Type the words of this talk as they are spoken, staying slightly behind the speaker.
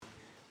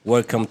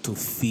Welcome to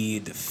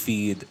Feed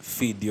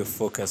Your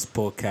Focus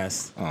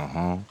Podcast.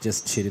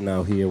 Just chilling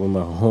out here with my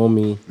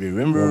homie,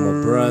 Ririmba. with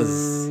my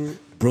bros,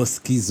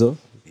 Broskizo.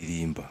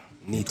 Ririmba.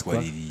 Nitwa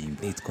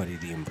Ririmba.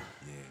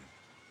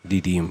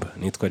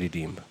 Nitwa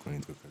Ririmba.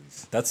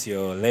 That's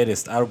your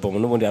latest album.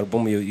 N'ubundi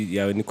album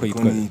yawe niko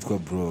yitwa. Nitwa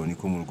bro,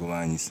 niko mu rugo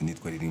banyise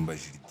nitwa Ririmba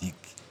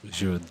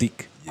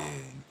Juridique. Yeah,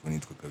 niko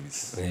nitwa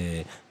kabisa.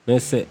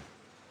 Nese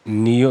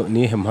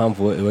nihe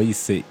mpamvu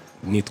wayise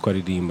nitwa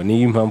Ririmba?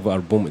 Niyo impamvu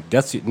album.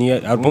 Ni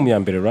album ya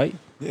mbere, right?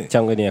 Yeah.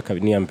 Cyangwa ni ya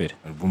kabiri, ni ya mbere.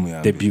 Album ya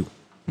mbere. Debut.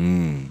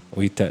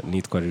 Wita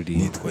nitwa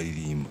Ririmba. Nitwa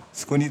Ririmba.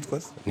 Siko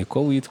nitwa?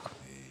 Niko witwa.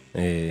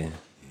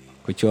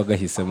 Kuki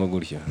wagahisemo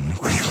gutyo?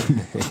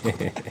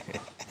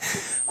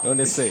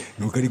 None se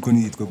Nuko ariko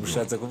nitwa bro.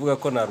 ushatse kuvuga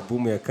ko na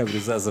album ya kabiri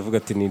uzaza avuga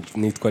ati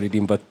nitwa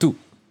Ririmba tu.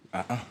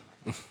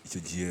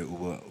 Icyo gihe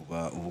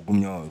uba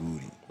ubugumya wa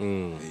ruri.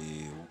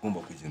 Ugomba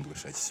kugenda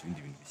ugashakisha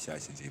ibindi bintu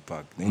bishyashya J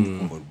Park. Nindi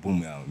kumva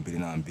album ya mbere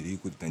na mbere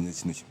yuko dutangira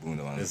kino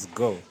kibunda abantu. Let's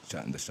go.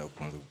 Ndashaka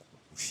kubanza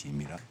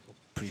gushimira.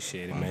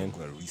 Appreciate it, man.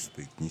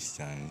 Respect nyinshi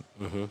cyane.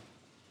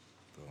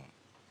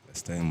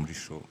 Last time muri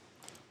show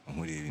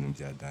ankoreye ibintu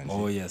bya danje.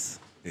 Oh yes.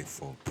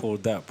 F4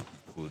 Pulled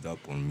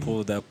up on me.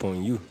 Pulled up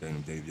on you.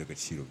 Ibintu byari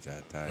by'agaciro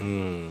byataye.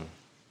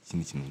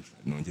 Ikindi kintu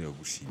nongera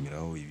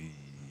gushimiraho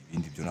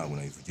ibindi byo ntabwo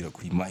nabivugira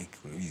kuri mic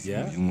urabizi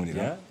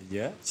by'umurira.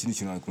 Ikindi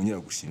kintu nakongera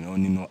gushimiraho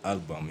nino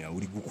album ya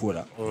uri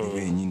gukora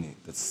wenyine.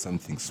 That's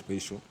something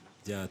special.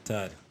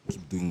 Byatari.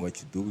 Keep doing what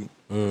you doing.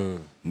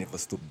 Never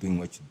stop doing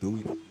what you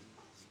doing.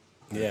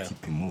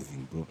 Keep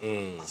moving, bro.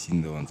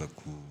 Ikindi ndabanza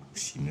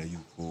gushimira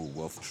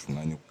yuko wafashe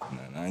umwanya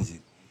ukana nanjye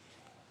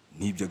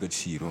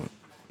n'iby'agaciro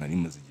nari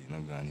maze igihe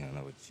naganira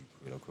n'abaciko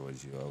kubera ko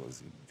abagiye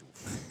babaze ibyo.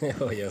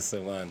 Oh yes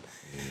man.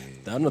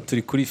 Hano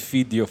turi kuri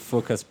Feed Your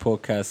Focus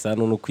Podcast.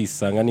 Hano no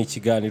kwisanga ni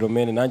ikiganiro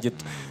mene nanjye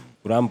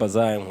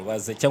urambaza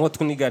nkubaze cyangwa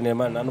twuniganira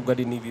man nubwo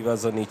ari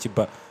nibibazo n'iki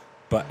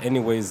but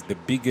anyways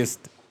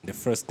the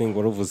first thing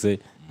waruvuze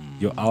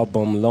your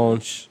album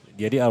launch.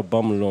 Yari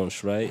album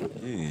launch, right?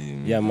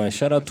 Yeah man,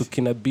 shout out to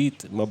Kina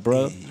Beat, my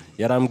bro.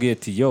 Yarambwiye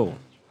ati yo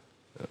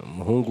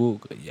muhungu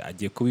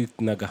agiye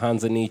kubinaga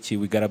hanze n'iki,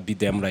 we gotta be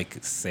them like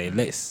say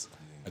less.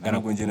 I gotta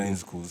go in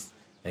school.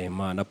 Hey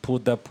man, I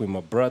pulled up with my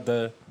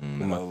brother,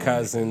 with my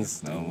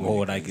cousins,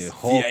 like a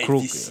whole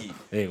crew.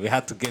 Hey, we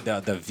had to get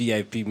the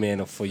VIP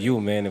man for you,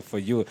 man, and for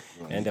you,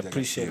 and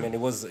appreciate, man. It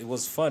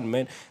was fun,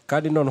 man.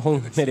 Kandi noneho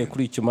ntere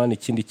kuri icyo man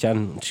ikindi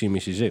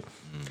cyanshimishije.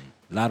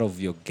 Lot of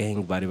your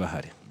gang bari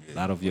bahari.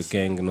 Lot of your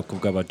gang no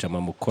kuvuga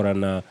abajama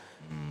mukorana,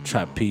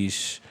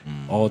 Trapish,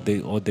 all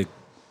the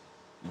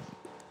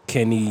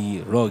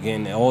Kenny,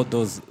 Rogan, all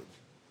those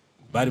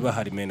bari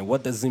bahari, man.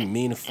 What does it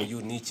mean for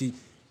you, Nichi?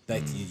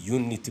 Like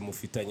unity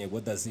mufitanye,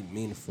 what does it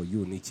mean for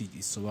you, Nichi?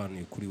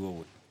 Isobanuye kuri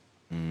wowe.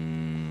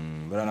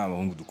 Bara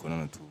n'abahungu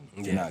dukorana tu.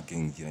 Ngira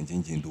gang ngira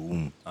ngendo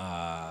umwe.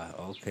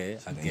 Okay.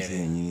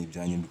 Again nyine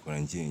byanye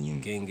mbikora ngiye nyine.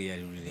 Gang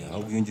yari really.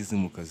 Ahubwo iyo ngeze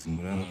mu kazi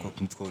murana ko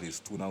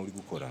kumutworeza tu nawe uri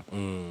gukora.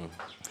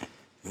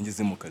 Iyo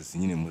ngeze mu kazi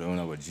nyine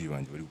murabona abaji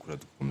banje bari gukora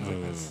dukomeza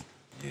akazi.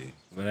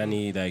 Bara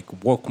ni like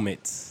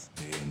workmates.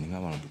 Ni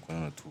nk'abantu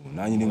dukorana tu.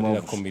 Nanjye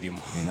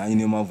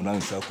niyo mpamvu nawe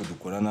nshaka ko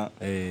dukorana.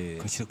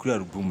 Kashyira kuri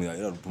album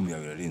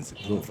yawe irarenze.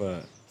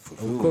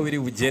 Uko biri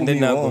bugende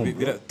ntabwo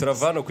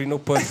turavana kuri no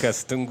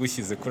podcast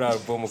ngushyize kuri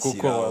album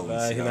kuko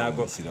wabaye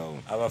ntabwo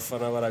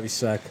abafana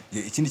barabishaka.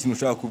 Ikindi kintu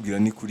ushaka kubwira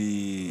ni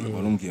kuri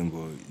warumbwiye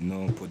ngo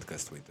no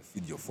podcast wita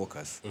Feed Your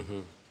Focus.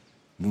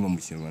 Ndumva mu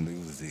Kinyarwanda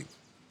bivuze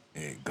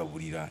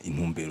gaburira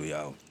intumbero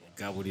yawe.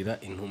 Gaburira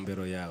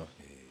intumbero yawe.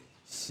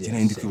 Kina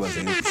indi kwibaza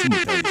yo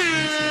kushimutaye mu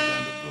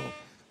Kinyarwanda bro.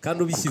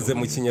 Kandi ubishyize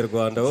mu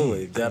Kinyarwanda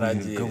wowe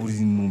byarangiye. Gaburira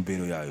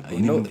intumbero yawe bro.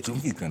 Ni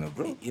byumvikana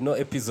bro. Ino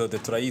episode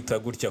turayita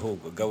gutya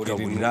ahubwo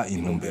gaburira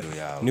intumbero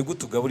yawe. Ni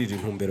gute ugaburira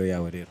intumbero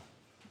yawe rero?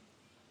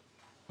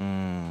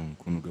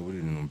 Kuntu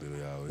gaburira intumbero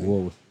yawe.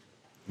 Wowe.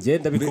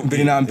 Ngenda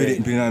mbere na mbere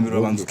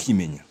urabanza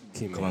ukimenya.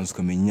 Ukabanza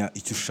ukamenya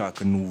icyo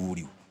ushaka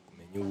n'uwuriwe.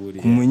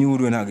 Kumenya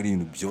uwuriwe ntabwo ari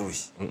ibintu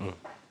byoroshye.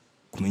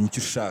 Kumenya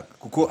icyo ushaka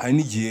kuko hari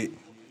n'igihe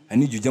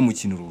ujya mu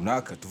kintu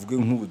runaka tuvuge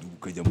nk'ubu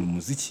ukajya mu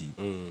muziki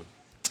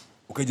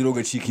ukagera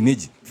ugacika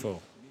intege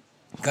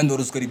kandi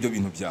waruzwe ari byo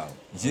bintu byawe.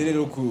 Ngiye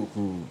rero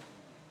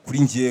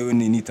kuri ngiyewe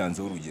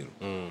nitanzeho urugero.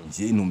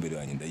 Ngiye intumbero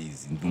yanjye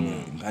ndayizi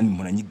kandi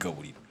mpora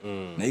nyigaburira.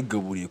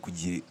 Nayigaburiye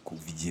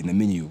kuva igihe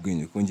namenye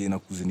ubwenge ko ngiye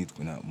nakuze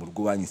nitwa mu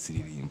rugo banyise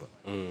Ririmba.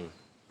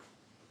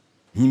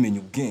 Nkimenya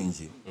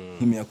ubwenge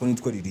nkimenya ko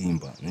nitwa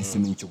Ririmba nahise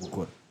menya icyo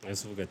gukora.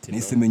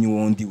 Nahise menya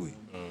uwo ndiwe.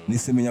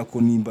 Nahise menya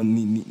ko nimba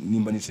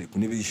nicaye ku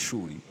ntebe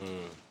y'ishuri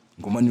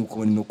ngoma ni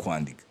uko no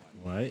kwandika.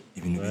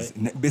 Ibintu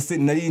bese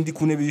nari ndi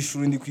ku ntebe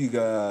y'ishuri ndi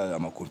kwiga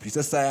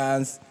computer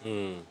science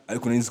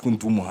ariko nari nzi ko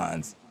ndi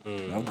umuhanzi.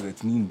 Navuga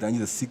ati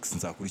ndangiza 6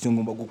 nzakora icyo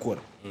ngomba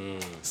gukora.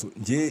 So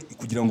ngiye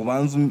kugira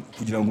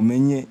ngo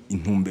umenye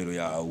intumbero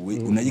yawe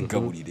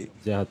unayigaburire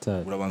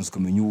urabanza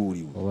ukamenya uwo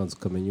uriwe.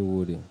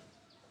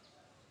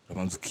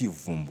 Urabanza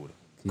ukivumbura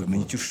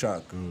ukamenya icyo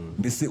ushaka.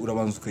 Mbese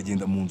urabanza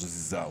ukagenda mu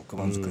nzozi zawe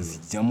ukabanza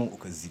ukazijyamo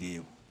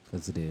ukazireba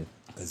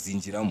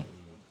ukazinjiramo.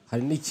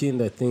 Hari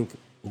n'ikindi I think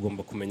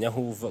ugomba kumenya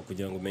aho uva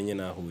kugira ngo umenye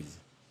n'aho ujya.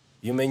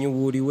 Iyo umenye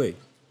uwo uriwe,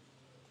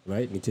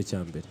 right, nicyo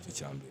cya mbere.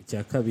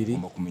 Icya kabiri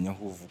ugomba kumenya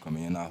aho uva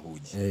ukamenya n'aho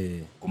ujya.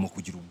 Ugomba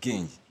kugira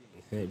ubwenge.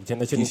 Ibyo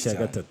nacyo ni icya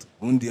gatatu.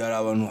 Ubundi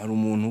hari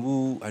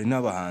umuntu hari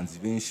n'abahanzi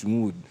benshi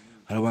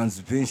hari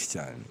abahanzi benshi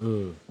cyane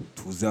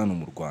tuzi hano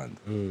mu Rwanda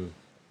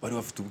bari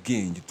bafite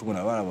ubwenge,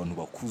 tubona bari abantu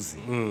bakuze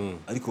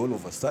ariko all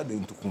of a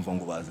sudden tukumva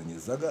ngo bazanye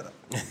zagara.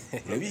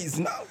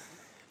 Urabizi nawe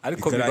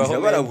ariko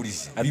bibaho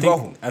baraburije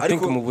bibaho.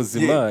 Ariko mu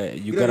buzima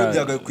you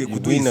gotta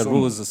win a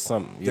rules or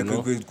some, you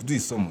know,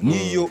 kuduhisamo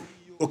niyo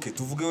okay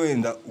tuvuge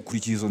wenda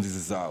ukurikiza izo nzizi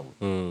zawe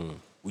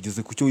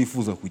ugeze ku cyo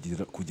wifuza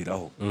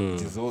kugeraho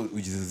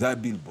ugeze za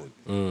billboard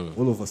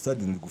all of a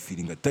sudden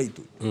gufiringa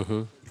title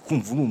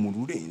kumva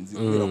umuntu urenze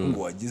kubera ko ngo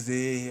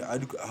wageze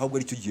ahubwo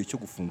ari cyo gihe cyo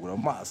gufungura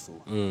amaso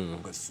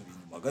ugasubira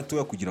inyuma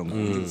gatoya kugira ngo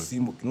ujye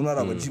usimbuke. None ari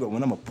abaji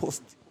babona ama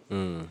post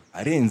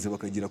arenze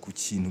bakagera ku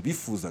kintu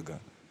bifuzaga.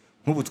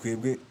 Nk'ubu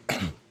twebwe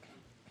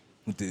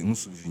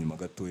nkusubije inyuma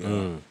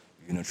gatoya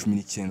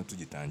 2019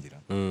 tugitangira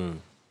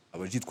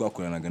abaji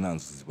twakoranaga nta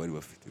nzozi bari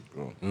bafite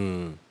bro.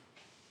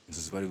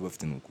 Inzozi bari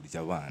bafite no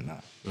kurya abana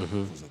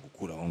kuza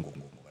gukuraho ngo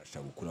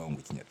barashaka gukuraho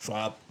ngo kinya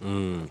trap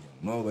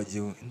no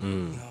bagiye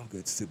ntabwo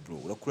etse bro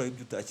urakura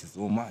ibyo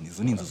utakizeho man.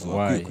 Izo ni inzozi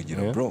wakwiye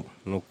kugira bro.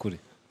 Nukuri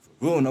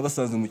bro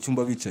nabasanze mu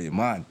cyumba bicaye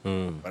man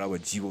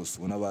barabaji bose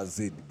ubona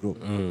bazedi bro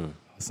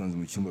basanze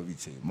mu cyumba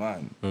bicaye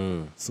man.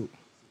 So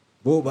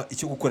bo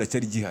icyo gukora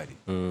cyari gihari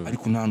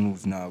ariko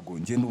ntago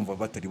ngiye ndumva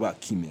batari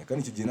bakimenya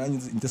kandi icyo gihe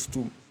nanjye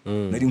industry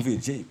nari mvuye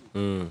jail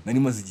nari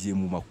maze igihe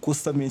mu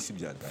makosa menshi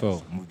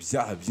byadaje mu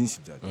byaha byinshi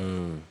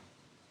byadaje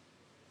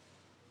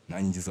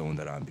nanjye ngize aho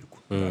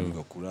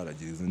ndarambirwa kurara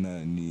gereza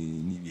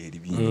n'ibiheri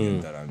bindi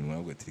ndarambirwa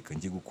nabwo atirika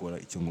ngiye gukora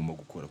icyo ngomba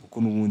gukora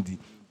kuko n'ubundi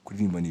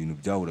kuririmba ni ibintu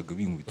byahuraga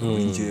binkubita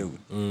muri njyewe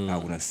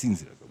ntabwo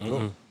nasinziraga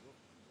bro.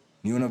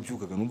 Niyo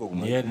nabyukaga numva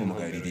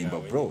kumugaririmba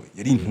bro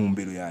yari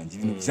intumbero yanjye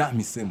ibintu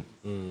byamisemo.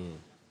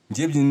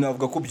 Ngiye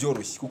navuga ko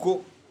byoroshye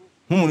kuko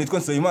nk'umuntu witwa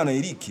Nsabimana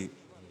Eric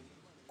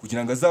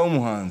kugira ngo azabe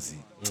umuhanzi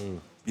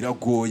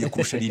biragoye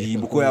kurusha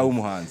Ririmba uko yawe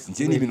umuhanzi.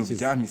 Ngiye ni ibintu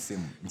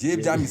byamisemo. Ngiye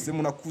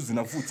byamisemo nakuze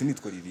navutse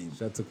nitwa Ririmba.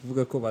 Shatse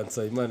kuvuga ko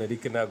Nsabimana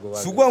Eric ntago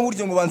bazi. Sugwa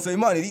buryo ngo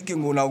Nsabimana Eric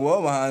ngo ntago baba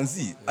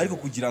abahanzi ariko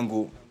kugira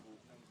ngo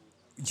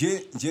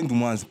ngiye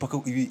ndumuhanzi paka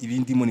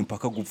ibindimo ni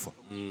paka gupfa.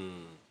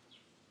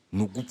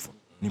 No gupfa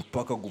ni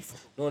mpaka gupfa.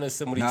 None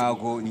se muri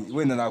ntago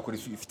wenda nakora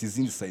ifite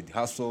izindi side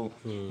hustle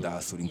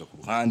ndahasoringa ku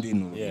ruhande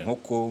no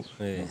nkoko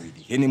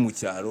ihene mu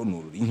cyaro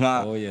no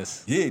inka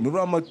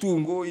no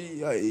amatungo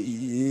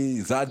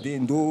za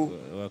dendo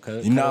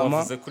inama.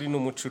 Wavuze kuri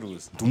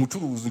n'umucuruzi.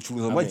 Ndumucuruzi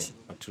ncuruza amagi.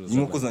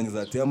 Inkoko zanjye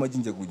zateye amagi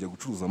njya kujya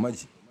gucuruza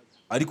amagi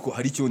ariko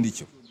hari icyo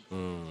ndicyo.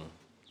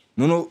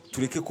 Nono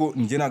tureke ko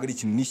njye naga ari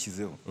ikintu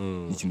nishyizeho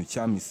ni ikintu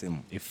cyamisemo.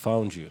 It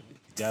found you.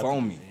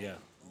 Found me.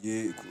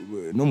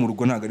 No mu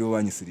rugo ntago ari bo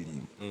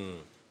banyisiririmba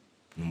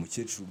ni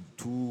umukecuru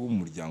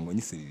w'umuryango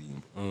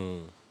wanyisiririmba.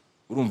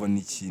 Urumva ni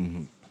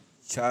ikintu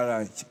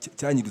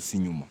cyanyirutse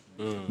inyuma.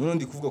 None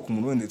ndi kuvuga ku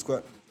muntu wenda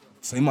yitwa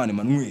Simon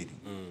Emmanuel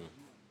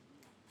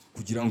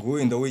kugira ngo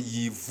wenda we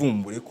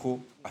yivumbure ko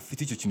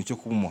afite icyo kintu cyo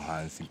kuba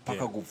umuhanzi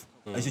mpaka gupfa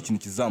aricyo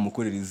kintu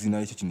kizamukorera izina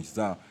aricyo kintu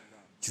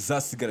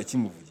kizasigara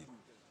kimuvugira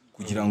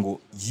kugira ngo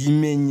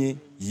yimenye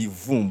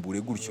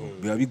yivumbure gutyo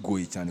biba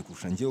bigoye cyane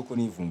kurusha njyewe ko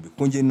nivumbuye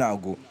kuko njye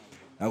ntago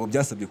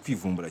byasabye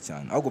kwivumbura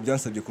cyane ahubwo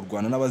byasabye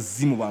kurwana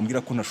n'abazimu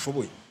bambwira ko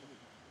nashoboye.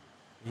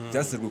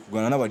 Byasabye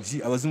kurwana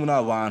n'abaji abazimu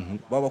n'abantu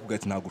baba bakubwira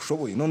ati ntago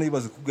ushoboye none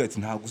bibaze kubwira ati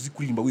ntago uzi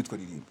kuririmba witwa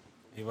Ririmba.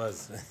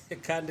 Ibaze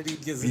kandi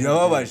rigeze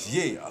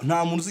birababaje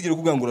nta muntu uzigera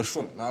kuvuga ngo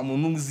urashona nta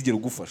muntu uzigera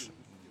ugufasha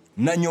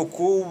na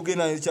nyoko ubwe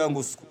na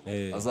cyangwa se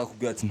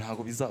azakubwira ati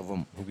ntago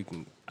bizavamo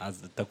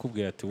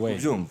atakubwira ati we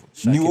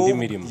ni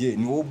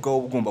wowe ubwawe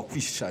ugomba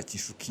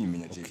kwishakisha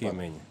ukimenya.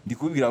 Ndi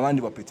kubibwira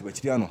abandi bapeti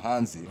bakiri hano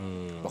hanze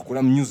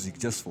bakora music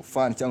just for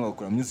fun cyangwa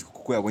bakora music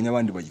kuko yabonye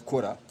abandi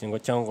bagikora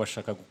cyangwa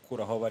bashaka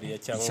gukuraho bariya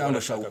cyangwa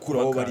bashaka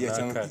gukuraho bariya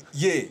cyangwa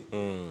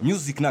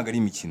music ntago ari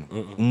imikino.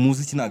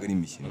 Umuziki ntago ari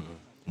imikino.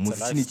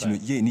 Umuziki ni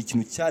ikintu ni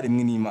ikintu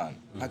cyaremwe n'Imana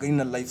ntago ari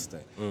na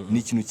lifestyle ni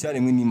ikintu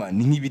cyaremwe n'Imana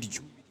ni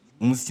nk'ibiryo.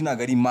 Umuziki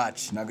ntago ari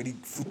match ntago ari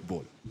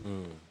football.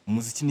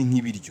 Umuziki ni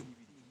nk'ibiryo.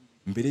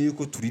 Mbere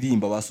yuko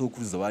turirimba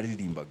basokuruza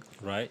baririmbaga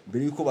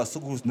mbere yuko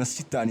basokuruza na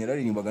Sitani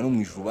yararirimbaga no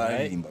mu ijuru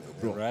baririmbaga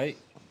bro.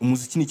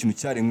 Umuziki ni ikintu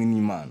cyaremwe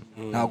n'Imana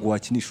ntago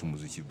wakinisha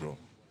umuziki bro.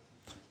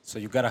 So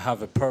you gotta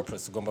have a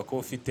purpose. Ugomba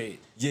kuba ufite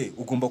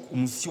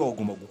umuziki wawe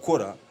ugomba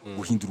gukora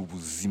guhindura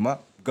ubuzima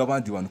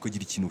bw'abandi bantu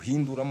ukagira ikintu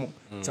uhinduramo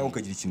cyangwa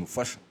ukagira ikintu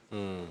ufasha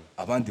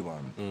abandi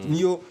bantu.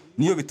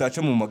 Niyo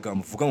bitaca mu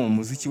magambo uvuga mu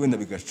muziki wenda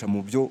bigaca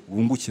mu byo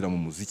wungukira mu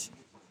muziki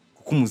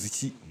kuko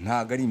umuziki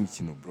ntago ari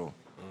imikino bro.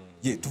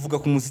 Tuvuga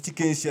ku muziki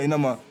kenshi ari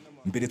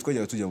mbere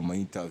twajyaga tujya mu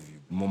interview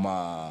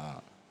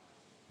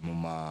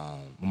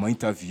mu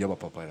interview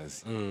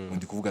y'abapaparazi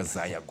ndi kuvuga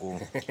za Yago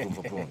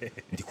urumva bro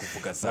ndi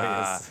kuvuga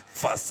za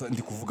Fasa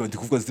ndi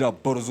kuvuga zira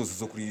boro zose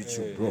zo kuri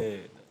YouTube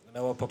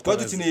bro.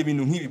 Twadukeneye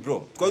ibintu nk'ibi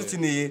bro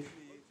twadukeneye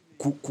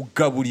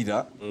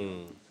kugaburira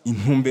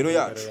intumbero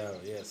yacu.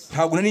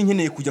 Ntabwo nari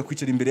nkeneye kujya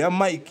kwicara imbere ya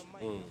Mike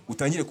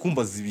utangire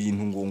kumbaza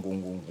ibintu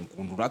ngo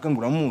uraka ngo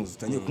uramuzi,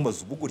 utangire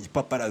kumbaza ubugoryi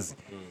paparazi.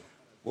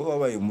 Wowe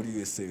wabaye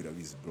muri USA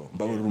birabizi bro,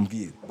 mbabura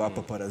umbwire ba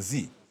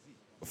paparazi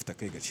bafite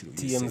akahe gaciro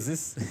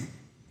TMZ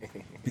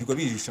birwa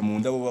birisha mu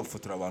ndabo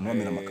bafotora abantu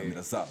bamena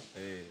amakamera zabo,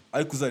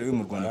 ariko uzarebe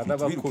mu Rwanda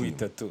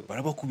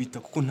barabakubita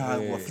kuko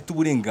ntabwo bafite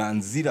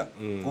uburenganzira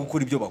bwo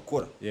gukora ibyo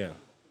bakora.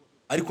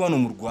 Ariko hano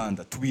mu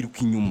Rwanda tubiruka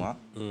inyuma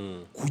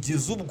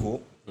kugeza ubwo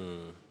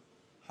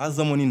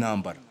hazamo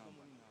n'intambara,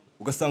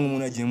 ugasanga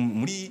umuntu yagiye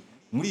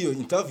muri iyo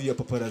interview ya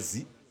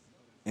paparazi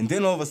and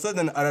then all of a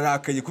sudden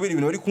ararakaye kubera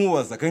ibintu bari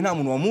kumubaza kandi nta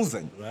muntu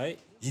wamuzanye,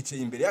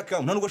 yicaye imbere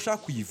y'akantu nta nubwo ashaka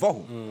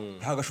kuyivaho,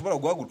 ntabwo ashobora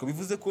guhaguruka.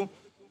 Bivuze ko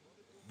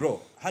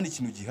bro hano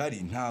ikintu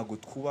gihari, ntabwo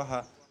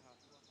twubaha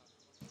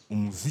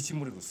umuziki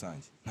muri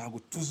rusange, ntabwo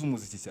tuzi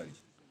umuziki cyari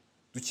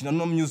dukina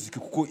no music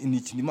kuko ni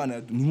ikintu Imana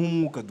ni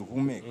nk'umwuka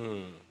duhumeka,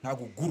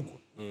 ntabwo gurwa.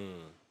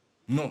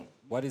 No,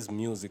 what is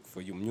music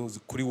for you?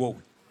 Music kuri wowe,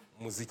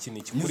 umuziki ni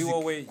iki kuri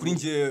wowe?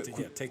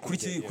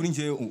 Kuri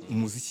nje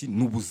umuziki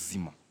ni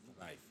ubuzima,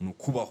 ni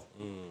ukubaho.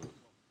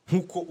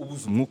 Nkuko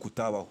ubuze umwuka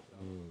utabaho,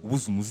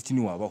 ubuze umuziki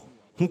ni wabaho.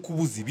 Nkuko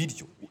ubuze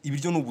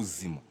ibiryo ni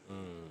ubuzima.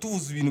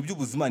 Tuvuze ibintu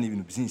by'ubuzima ni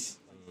ibintu byinshi.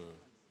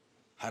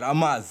 Hari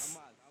amazi,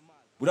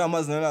 buriya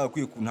amazi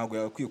ntabwo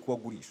yakwiye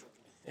kubagurisha.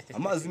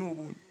 Amazi ni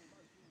ubundi.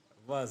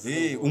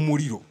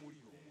 Umuriro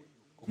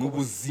ni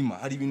ubuzima.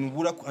 Hari ibintu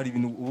uba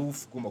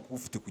ugomba kuba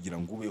ufite kugira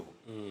ngo ubeho.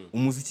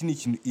 Umuziki ni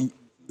ikintu,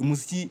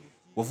 umuziki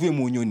wavuye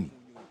mu nyoni.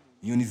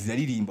 Inyoni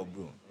ziraririmba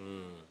bro.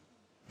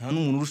 Nta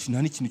n'umuntu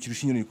nta n'ikintu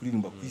kirusha inyoni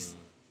kuririmba ku isi.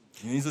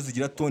 Inyoni zo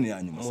zigira tone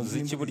ya nyuma.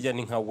 Umuziki burya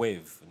ni nka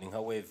wave,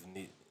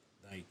 ni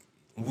like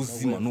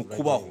ubuzima, ni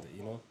ukubaho.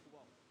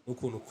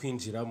 Ukuntu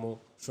kwinjiramo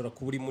ushobora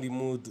kuba uri muri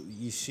mood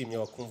yishimye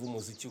wakumva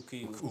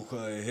umuziki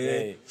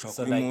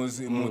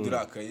mood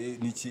irakaye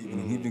n'iki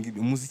ibintu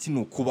nk'ibyo. Umuziki ni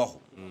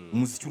ukubaho.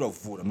 Umuziki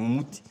uravura, ni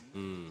umuti.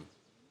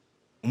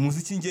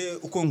 Umuziki nge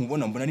uko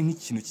nkubona mbona ari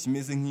nk'ikintu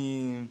kimeze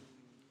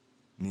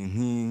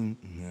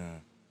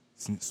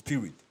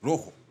spirit,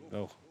 roho.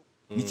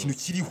 Ni ikintu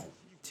kiriho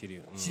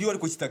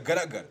ariko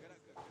kitagaragara,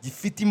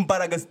 gifite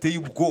imbaraga ziteye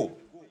ubwoba.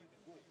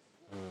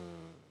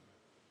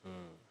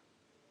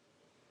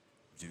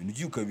 Ibintu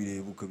ugiye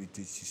ukabireba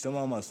ukabitishamo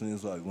amaso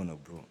neza wabibona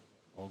bro.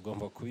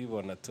 Ugomba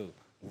kubibona tu,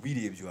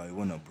 ubirebye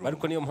wabibona bro.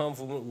 Ariko niyo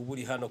mpamvu uba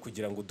uri hano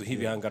kugira ngo duhe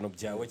ibihangano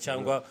byawe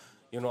cyangwa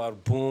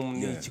album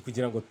n'iki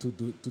kugira ngo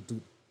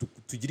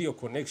tugire iyo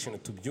connection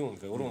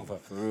tubyumve. Urumva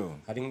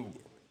hari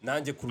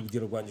nanjye ku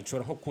rugero rwanjye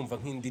nshobora nko kumva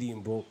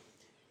nk'indirimbo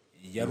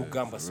ya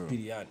Rugamba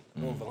Spirian,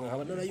 numva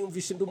nkaba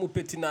narayumvishe ndi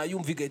umupeti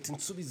nayumva igahita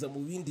insubiza mu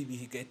bindi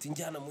bihe, igahita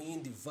injyana mu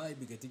yindi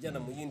vibe, igahita injyana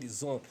mu yindi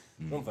zone.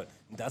 Numva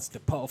that's the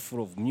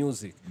powerful of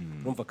music.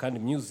 Numva kandi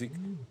music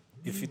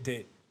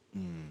ifite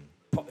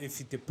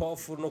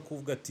powerful no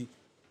kuvuga ati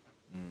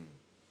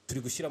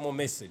turi gushyiramo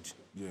message.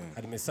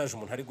 Hari message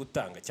umuntu ari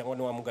gutanga cyangwa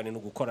ni wamugane no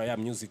gukora ya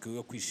music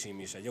yo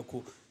kwishimisha yo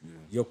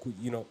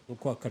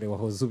nkuko akare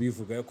wahoze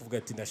ubivuga yo kuvuga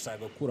ati ndashaka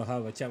gukura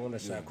haba cyangwa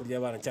ndashaka kurya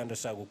abana cyangwa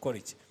ndashaka gukora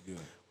iki.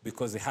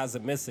 Because it has a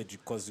message,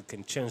 because you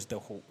can change the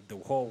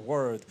whole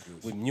world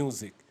with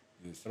music.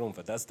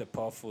 Urumva that's the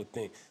powerful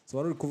thing. So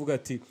wari kuvuga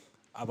ati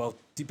about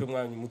type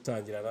mwanyu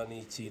mutangirana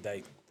n'iki,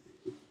 like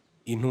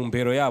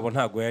intumbero yabo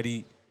ntago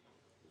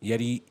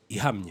yari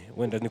ihamye,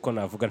 wenda niko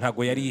navuga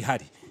ntago yari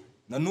ihari.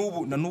 Na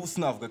nubu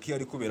sinavuga ko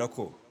yari kubera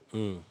ko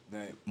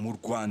mu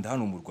Rwanda,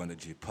 hano mu Rwanda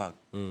J-Park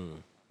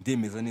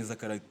ndemeza neza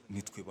ko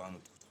nitwe bantu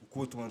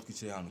kuko tubana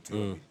twicaye hano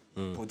turi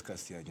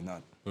podcast yanjye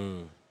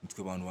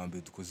nitwe bantu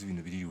bambaye dukoze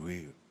ibintu biri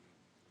real.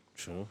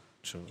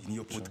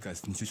 Niyo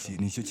podcast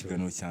nicyo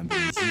kiganiro cya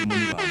mbere kirimo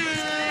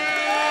n'ibambaza.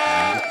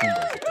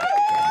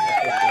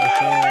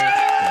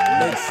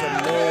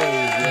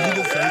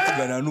 Niyo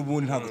tuganira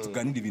n'ubundi ntabwo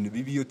tuganira ibintu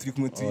bibi iyo turi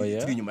kumwe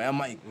turi inyuma ya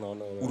mic.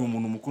 Uri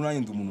umuntu mukuru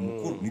nanjye ndi umuntu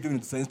mukuru, nibyo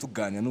bintu dusanzwe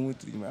tuganira n'ubundi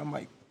turi inyuma ya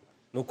mic.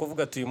 Nuko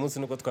vuga uyu munsi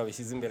nuko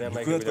twabishyize imbere ya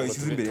mic. Nuko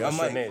twabishyize imbere ya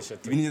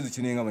mic. Ibi niyo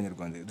dukeneye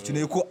nk'abanyarwanda.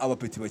 Dukeneye ko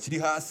abapeti bakiri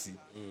hasi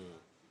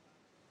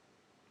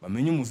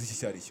bamenye umuziki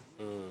cyari cyo.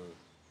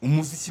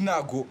 Umuziki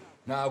nta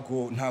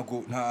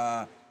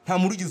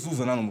muntu ugize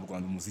uzana hano mu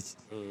Rwanda umuziki.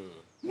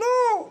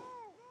 No,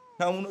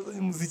 nta muntu uzanye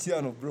umuziki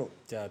hano bro.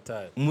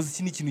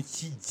 Umuziki ni ikintu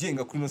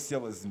kigenga kuri nosi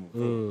y'abazima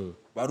bro.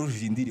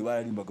 Barujindiri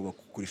bararimbaga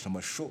bakoresha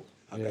amashow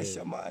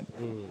agashya mani,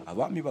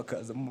 abami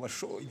bakaza mu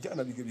mashow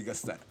ibyana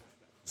bigasara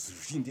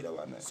sujindira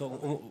abana.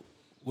 So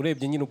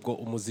urebye nyine ubwo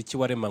umuziki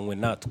waremanywe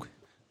natwe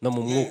no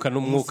mu mwuka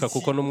n'umwuka,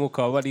 kuko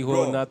n'umwuka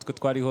wabariho natwe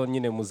twariho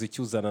nyine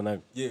muziki uzana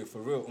nawe.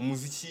 For real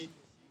umuziki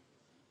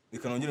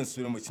reka nongere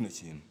nsubire mu kino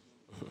kintu.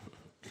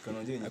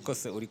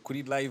 Akose uri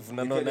kuri live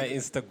na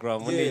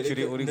Instagram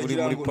uri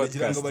muri podcast.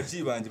 Nagira ngo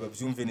bajibanje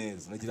babyumve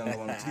neza, nagira ngo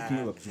abantu turi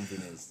kumwe babyumve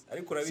neza.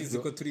 Ariko urabizi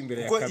ko turi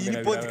imbere ya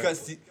kamera.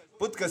 Iyi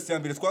podcast ya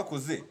mbere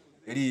twakoze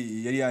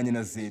yari yanye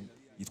na Z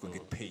yitwa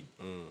Get Paid.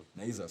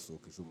 Na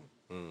izasohoka ejo.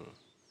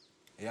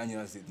 Yanye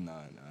na Z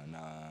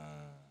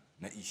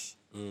na Ishi.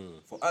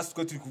 For us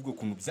turi kuvuga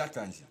ukuntu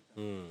byatangiye.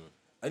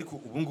 Ariko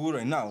ubu ngubu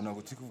right now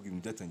ntabwo turi kuvuga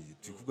ibintu byatangiye,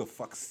 turi kuvuga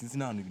facts. Sinzi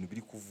n'ahantu ibintu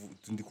biri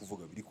ndi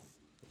kuvuga biri kuva.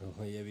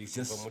 biri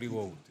kuva muri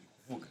wowe.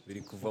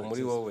 Biri kuva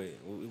muri wowe.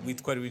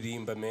 Witwa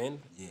Ririmba man.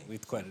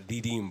 Witwa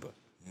Ririmba.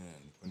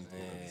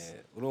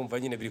 Urumva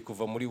nyine biri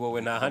kuva muri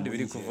wowe nta handi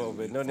biri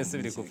kuva. None se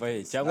biri kuva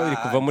he? Cyangwa biri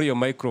kuva muri iyo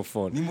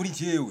microphone? Ni muri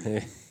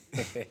jewe.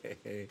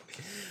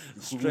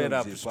 Straight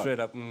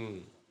up.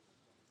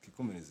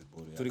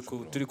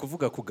 Turi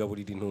kuvuga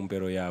kugaburira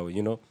intumbero yawe,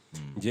 you know.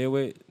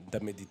 Njyewe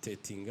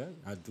ndameditatinga,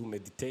 I do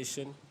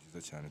meditation,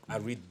 I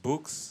read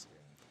books,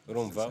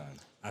 urumva,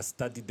 I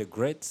study the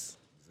greats.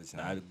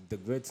 The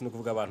greats ni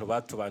kuvuga abantu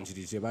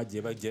batubanjirije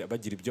bagiye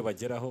bagira ibyo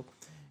bageraho,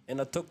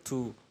 and I talk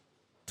to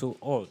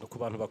all, ku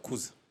bantu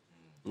bakuze,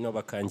 no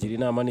bakangira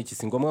inama n'iki,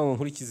 si ngombwa ngo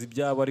nkurikize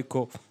ibyabo,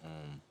 ariko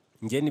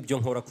njye nibyo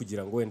nkora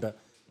kugira ngo wenda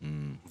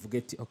mvuge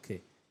ati okay,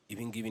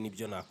 ibi ngibi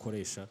nibyo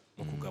nakoresha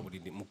mu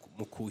kugaburira,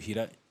 mu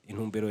kuhira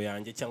intumbero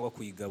yanjye cyangwa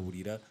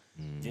kuyigaburira.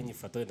 Njye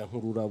nyifata wenda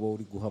nk'ururabo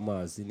uri guha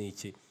amazi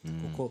n'iki,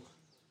 kuko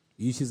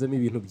iyo ushyizemo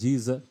ibintu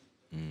byiza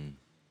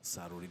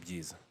usarura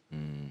ibyiza.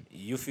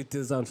 Iyo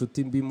ufite za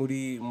nshuti mbi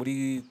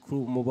muri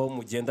muba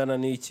mugendana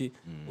n'iki,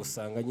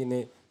 usanga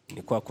nyine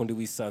ni kwa kundi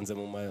wisanze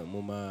mu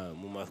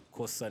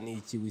makosa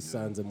n'iki,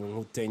 wisanze mu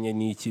nkutenye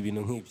n'iki,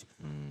 ibintu nk'ibyo.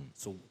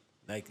 So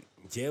like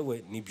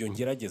njyewe nibyo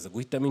ngerageza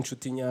guhitamo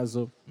inshuti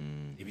nyazo,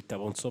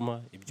 ibitabo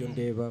nsoma, ibyo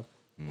ndeba,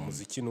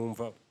 umuziki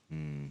numva,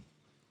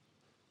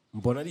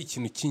 mbona ari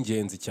ikintu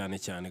cy'ingenzi cyane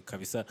cyane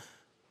kabisa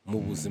mu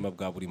buzima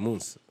bwa buri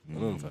munsi,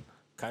 urumva,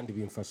 kandi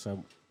bimfasha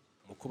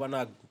mu kuba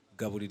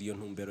nagaburira iyo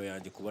ntumbero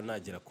yanjye, kuba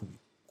nagera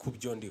ku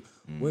byo ndi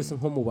wese.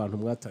 Nko mu bantu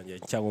mwatangiye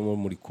cyangwa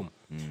muri kumwe,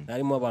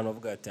 harimo abantu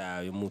bavuga ati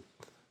uyu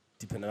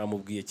mutipe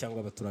naramubwiye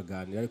cyangwa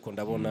baturaganira, ariko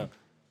ndabona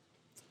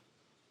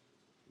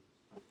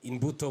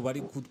imbuto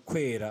bari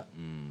kwera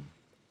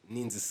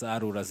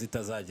n'inzisarura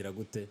zitazagira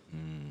gute,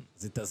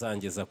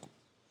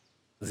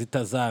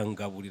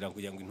 zitazangaburira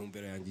kugira ngo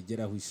intumbero yanjye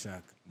igere aho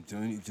ishaka.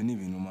 Ibyo ni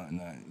ibintu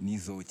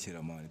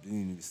nizokera man, ibyo ni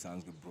ibintu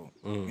bisanzwe bro.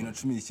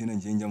 2019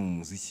 ngiye njya mu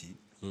muziki,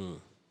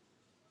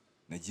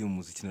 nagiye mu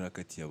muziki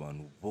narakatiye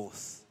abantu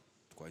bose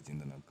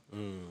twagendanaga,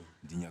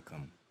 ndi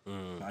Nyakama,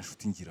 nta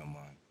nshuti ngira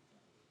man,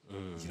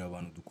 ngira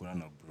abantu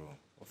dukorana bro.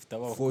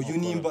 For you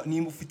nimba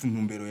ufite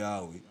intumbero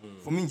yawe,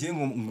 for me ngiye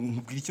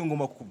nkubwira icyo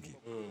ngomba kukubwira,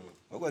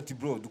 bavuga ati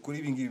bro dukora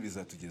ibi ngibi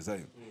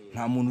bizatugezayo,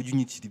 nta muntu ujya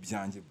unyikira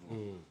ibyanjye bro,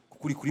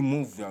 kuko kuri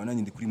move yawe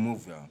nanjye ndi kuri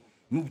move yawe,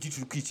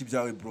 n'ubyiciro kwica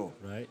ibyawe bro,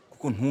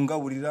 kuko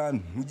ntungaburira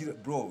ntugira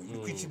bro, uri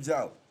kwica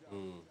ibyawe.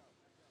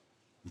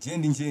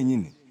 Njye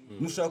nyine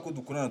nushaka ko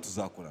dukorana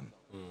tuzakorana.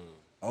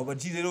 Abo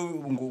baji rero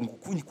ngo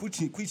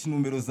kwica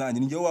intumbero zanjye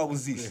ni njyewe waba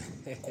uzishe,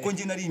 kuko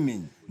njye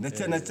narimenye,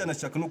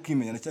 ndacyanashaka no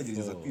kwimenya,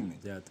 ndacyagerageza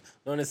kwimenya.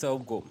 None se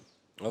ubwo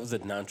wavuze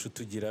nta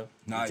nshuti ugira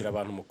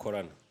abantu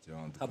mukorana,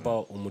 haba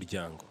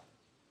umuryango,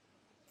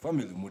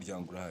 family,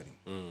 umuryango urahari,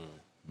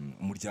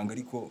 umuryango,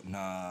 ariko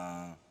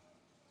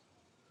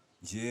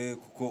njye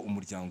kuko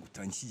umuryango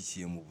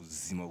utanshyigikiye mu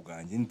buzima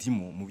bwanjye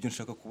ndimo, mu byo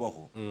nshaka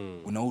kubaho,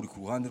 nawe uri ku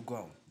ruhande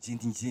rwawe,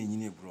 ndi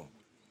njyenyine bro,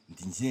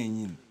 ndi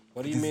njyenyine.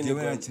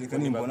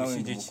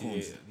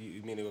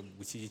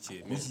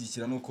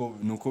 Gushyigikira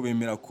nuko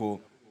bemera ko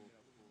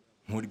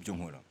nkora ibyo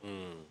nkora.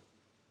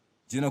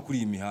 Njye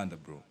nakuriye imihanda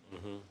bro,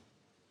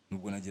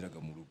 nubwo nageraga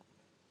mu rugo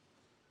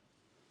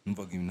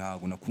numvaga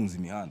ntabwo nakunze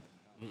imihanda,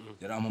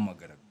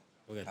 yarampamagaraga,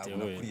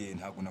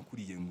 ntabwo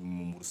nakuriye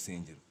mu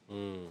rusengero,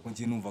 kuko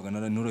njye numvaga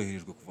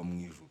noroherejwe kuva mu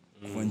ijuru,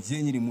 kuva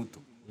njye nyiri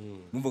muto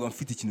numvaga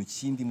mfite ikintu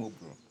kindimo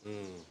bro,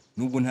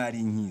 nubwo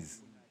ntari nkizi.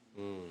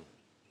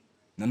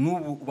 Na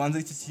nubu ubanza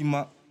iki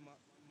kima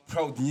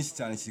proud nyinshi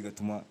cyane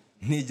kigatuma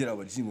ntegera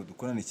abajingo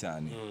dukorane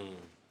cyane,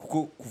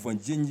 kuko kuva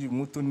njye nyiri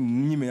muto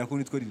nyimenya ko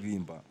nitwa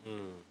Ririmba,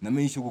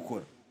 namenye icyo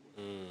gukora,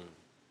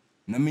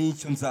 namenye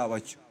icyo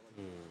nzabacyo.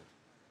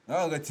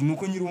 Nabaga ati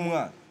nuko nyiri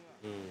umwana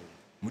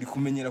muri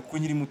kumenyera ko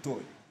nyiri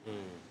mutoya,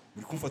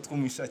 muri kumfata ko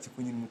mwishaki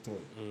ko nyiri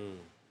mutoya.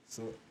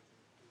 So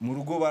mu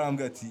rugo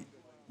barambwira ati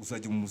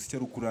uzajya mu muziki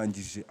ari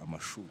ukurangije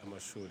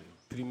amashuri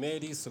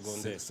primaire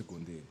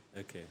secondaire.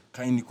 Okay.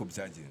 Kandi niko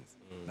byagenze,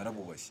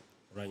 narabubashye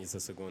urangiza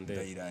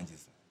secondaire,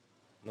 ndayirangiza.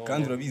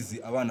 Kandi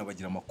urabizi abana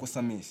bagira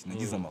amakosa menshi,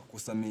 nagize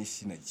amakosa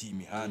menshi, nagiye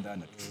imihanda,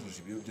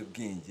 nacuruje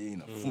ibiyobyabwenge,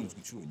 nafunzwe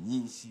inshuro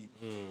nyinshi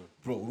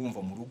bro.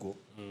 Urumva mu rugo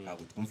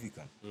ntabwo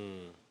twumvikana,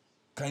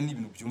 kandi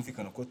n'ibintu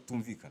byumvikana ko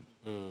tutumvikana.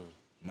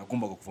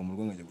 Nagombaga kuva mu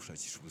rugo nkajya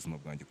gushakisha ubuzima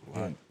bwanjye ku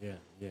ruhande.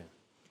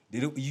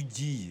 Rero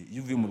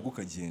iyo uvuye mu rugo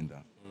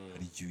ukagenda,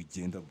 hari igihe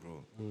ugenda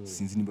bro,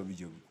 sinzi niba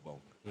bigiye bikubaho,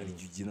 hari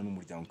igihe ugenda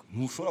n'umuryango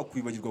ntushobora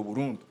kwibagirwa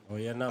burundu,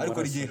 ariko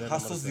hari igihe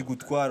hasozi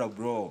gutwara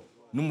bro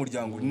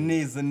n'umuryango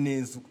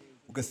neza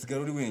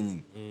ugasigara uri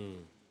wenyine.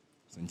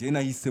 Njye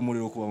nahisemo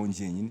rero kubaho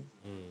njyenyine,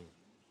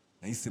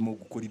 nahisemo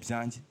gukora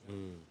ibyanjye,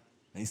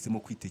 nahisemo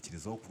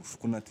kwitekerezaho kurusha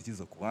uko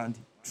natekereza ku bandi,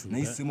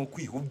 nahisemo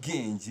kwiha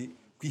ubwenge,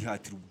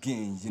 kwihatira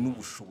ubwenge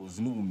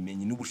n'ubushobozi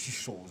n'ubumenyi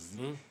n'ubushishozi,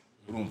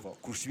 urumva,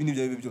 kurusha ibindi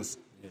ibyo byose.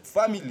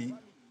 Family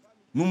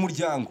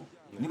n'umuryango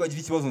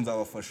nibagira ikibazo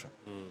nzabafasha,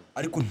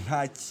 ariko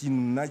nta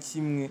kintu na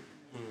kimwe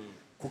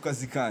ku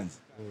kazi kanjye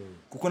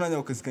kuko nanjye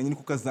ako kazi kanjye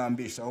niko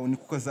kazambeshaho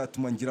niko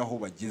kazatuma ngira aho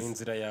bageze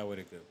inzira yawe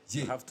rega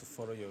you have to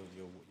follow your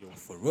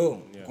for real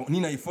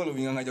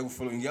ninayifollowing nkajya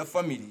gufollowing ya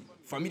family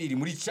iri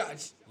muri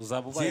church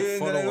uzaba ubaye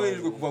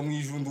follower kuva mu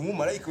ijundu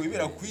umumarayika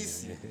wibera ku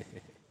isi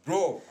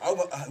bro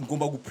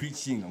ngomba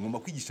gupreachinga ngomba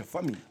kwigisha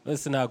family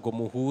wese ntago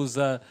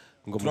muhuza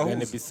ngo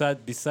mugane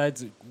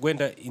besides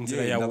wenda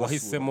inzira yawe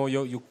wahisemo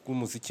yo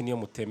umuziki niyo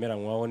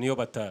mutemeranywaho niyo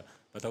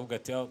batavuga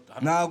ati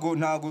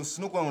ntago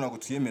sino kwa ngo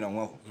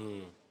tuyemeranywaho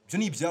byo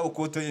ni ibyabo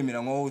ko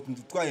tuyemeranywaho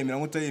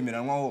twayemeranywaho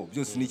tuyemeranywaho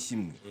byose ni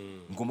kimwe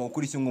ngomba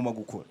gukora icyo ngomba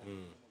gukora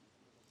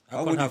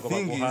ahubwo ntago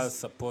baguha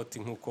support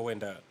nkuko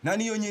wenda nta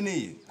niyo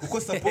nyeneye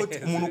kuko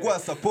support umuntu ugwa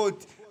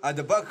support at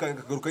the back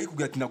akagaruka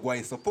yikubwira ati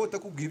nagwaye support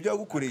akubwira ibyo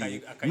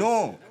yagukoreye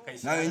no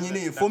nayo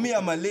nyeneye for me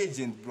I'm a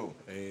legend bro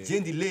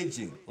jendi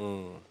legend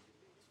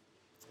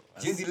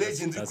jendi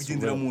legend uri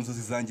kugendera mu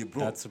nzozi zanjye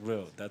bro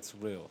that's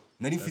real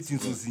nari mfite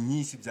inzozi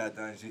nyinshi bya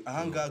danger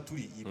ahangaha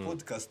turi iyi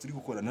podcast turi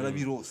gukora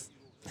narabirose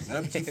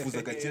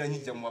narabyifuzaga kera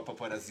nkijya mu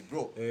paparazzi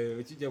bro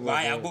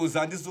bayago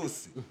zandi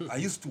zose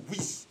I used to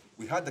wish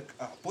we had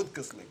a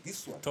podcast like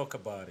this one talk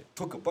about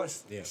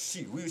it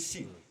shit real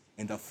shit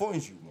and I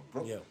found you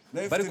bro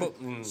bariko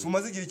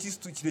sumaze igihe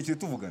kirekire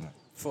tuvugana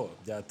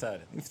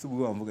byatare mfite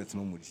ubwo mvuga ati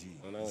no muji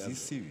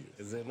is serious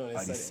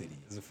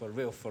is for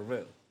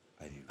real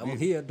I'm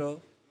here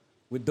though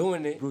we're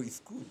doing it bro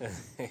it's good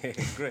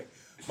great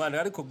man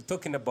ariko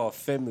talking about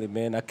family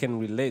man I can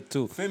relate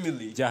to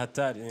family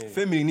byatare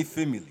family ni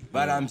family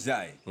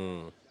barambyaye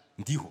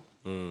ndiho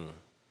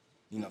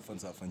ninafa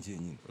nzafa njye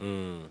nyine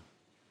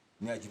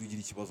niyagira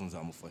ugira ikibazo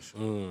nzamufasha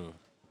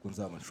kuko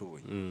nzaba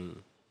nshoboye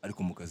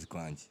ariko mu kazi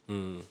kanjye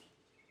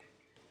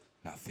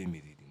nta family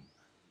irimo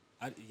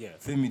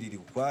family iri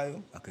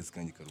ukwayo akazi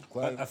kanjye kari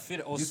ukwayo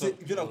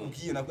ibyo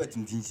nakubwiye nabwo ati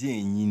ndi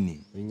njyenyine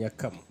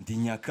ndi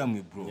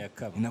nyakamwe bro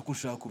ninako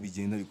ushaka ko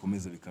bigenda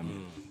bikomeza bikamera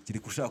kiri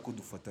kushaka ko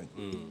dufatanya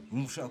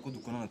niba ushaka ko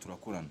dukorana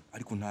turakorana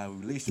ariko nta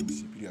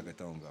relationship iri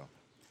hagati aho ngaho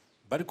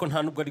ariko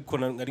nta nubwo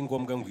ari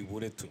ngombwa ngo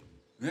ibure tu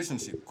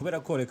relationship kubera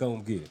ko reka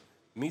nkubwire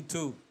me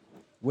too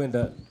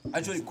wenda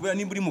actually kubera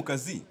nimba uri mu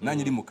kazi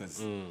nanjye uri mu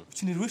kazi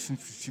ukeneye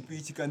relationship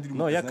y'iki kandi uri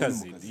mu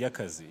kazi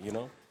y'akazi you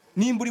know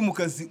nimba uri mu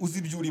kazi uzi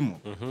ibyo urimo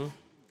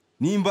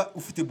nimba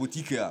ufite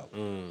boutique yawe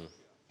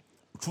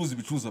ucuruza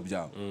ibicuruza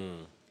byawe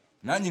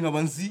nanjye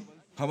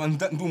nkaba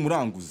ndi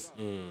umuranguzi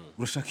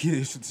urashaka iyi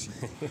relationship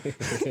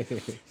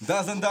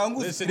ndaza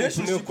ndanguza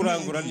relationship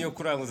niyo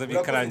kuranguza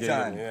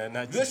bikarangira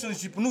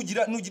relationship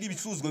nugira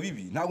ibicuruzwa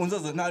bibi ntago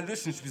nta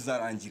relationship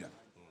izarangira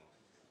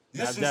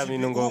nabya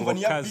bintu ngo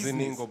kazi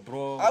ningo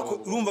bro ako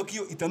urumva ko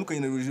iyo itandukanye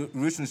na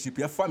relationship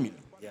ya family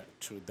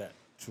true that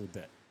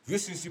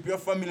relationship ya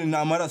family ni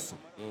amaraso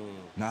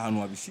nta hantu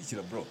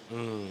wabishikira bro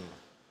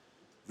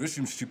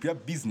relationship ya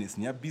business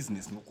ni ya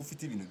business nuko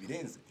ufite ibintu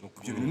birenze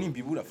ibyo bintu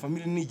nimbibura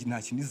family ni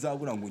nta kintu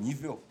izabura ngo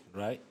nyiveho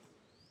right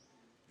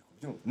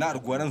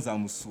narwara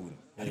nzamusura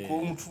ariko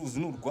umucuruzi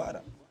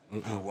nurwara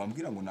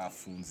wambwira ngo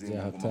nafunze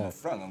ngo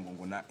amafaranga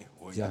ngo na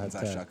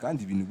nzashaka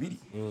kandi ibintu biri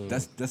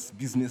that's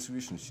business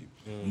relationship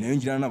nayo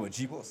ngirana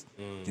n'abaji boss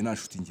nge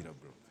nashuti ngira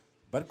bro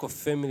bariko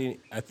family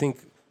I think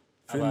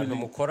abantu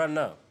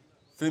mukorana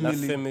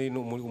family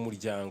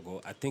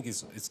umuryango I think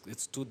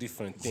it's two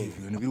different things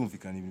ibintu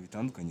birumvikana ibintu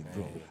bitandukanye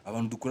bro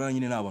abantu dukorana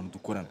nyine n'abantu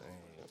dukorana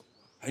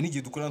hari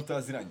n'igihe dukorana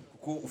tutaziranye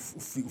kuko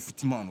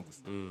ufite impano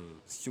gusa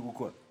si cyo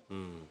gukora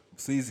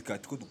gusa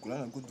yizikati ko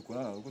dukorana ko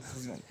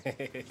tuziranye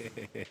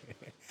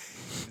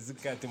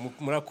yizikati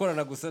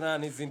murakorana gusa nta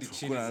n'izindi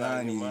chini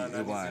zanyuma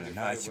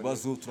nta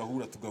kibazo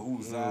turahura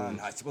tugahuza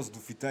nta kibazo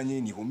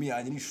dufitanye ni homi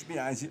yanjye n'ishumi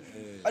yanjye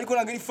ariko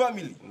ntabwo ari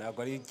family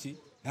ntabwo ari iki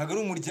ntabwo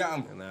ari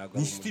umuryango ni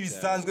inshuti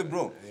bisanzwe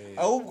bro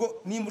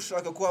ahubwo nimba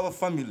ushaka ko haba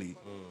family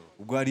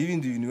ubwo hari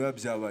ibindi bintu biba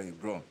byabaye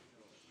bro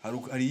hari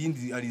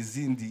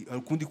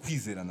ukundi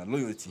kwizerana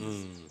loyalty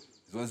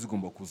ziba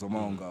zigomba kuzamo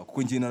aho ngaho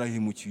kuko njye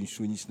narahemukiye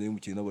inshuro nyinshi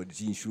nahemukiye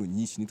n'abaji inshuro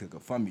nyinshi nitwaga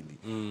family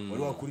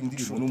wari wakora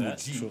indirimbo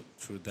n'umuji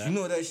you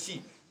know that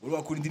shit wari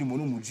wakora indirimbo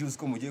n'umuji uzi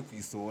ko mugiye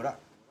kuyisohora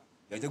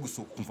yajya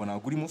gusohoka kumva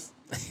ntabwo urimo se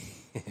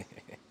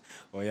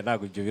oya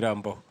ntabwo ibyo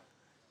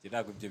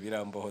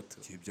birambaho tu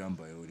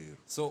byambayeho rero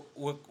so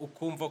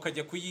ukumva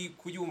ukajya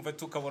kuyumva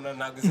tukabona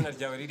ntabwo izina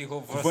ryawe ririho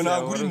voice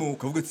ntabwo urimo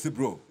ukavuga ati se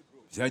bro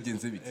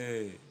byagenze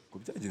bite ko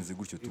byagenze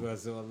gutyo tu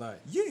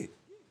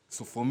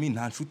so for me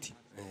nta nshuti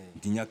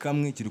ndi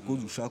nyakamwe kiri ko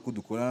dushaka ko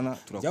dukorana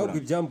turakorana byahubwo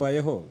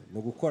ibyambayeho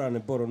no gukorana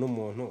boro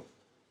n'umuntu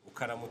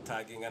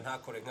ukaramutaginga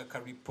ntakore nka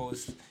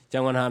repost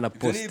cyangwa nta na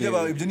post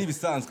ibyo ni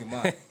bisanzwe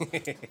man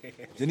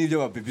ibyo ni ibyo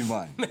ba baby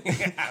man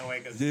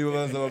je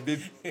babaza ba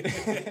baby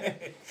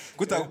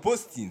gutaga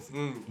posting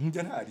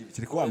njya ntari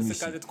kiri ko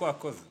wamisha kandi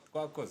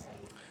twakoze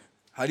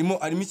harimo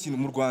ikintu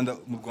mu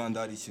Rwanda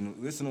hari ikintu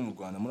wese no mu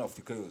Rwanda muri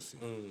Afrika yose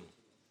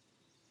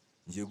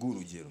ngiye guha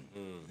urugero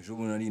ejo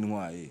bundi nari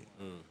intwaye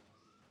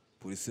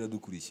polisi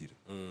iradukurikira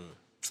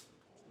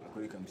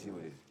akoreka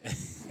mbyore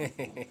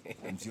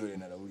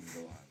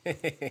narawurira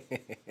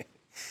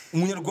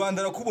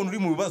umunyarwanda arakubona uri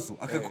mu bibazo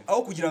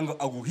aho kugira ngo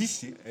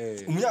aguhishe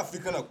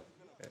umunyafrika nako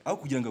aho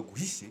kugira ngo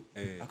aguhishe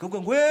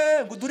akavuga ngo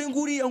dore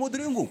nguriya ngo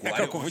dore ngo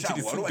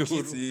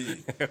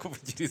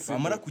akakuvugiriza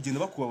amara kugenda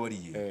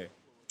bakubabariye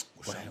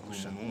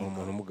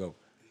umuntu umugabo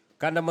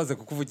kandi amaze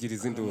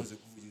kukuvugiriza induru.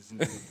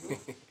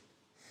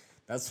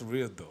 That's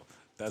real though.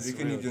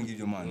 Tureke n'ibyo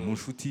ngibyo man mu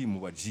nshuti mu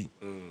baji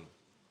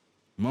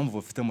impamvu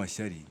bafite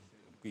amashyari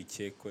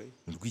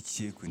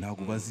urwikekwe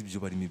ntabwo bazi ibyo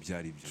barimo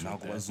ibyari byo,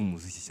 ntabwo bazi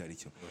umuziki cyari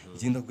cyo.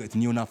 Igenda kuvuga ati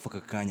niyo napfa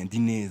aka kanya ndi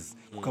neza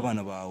kuko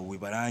abana bawe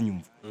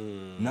baranyumva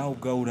nawe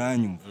ubwawe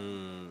uranyumva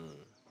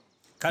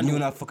niyo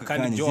napfa aka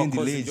kanya izindi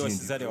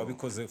legend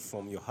wabikoze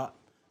from your heart,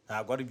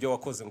 ntabwo ari ibyo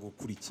wakoze ngo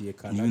ukurikiye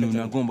kandi ni ibintu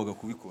nagombaga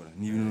kubikora,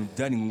 ni ibintu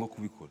byari ngombwa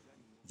kubikora.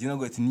 Igenda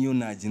kuvuga ati niyo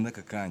nagenda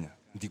aka kanya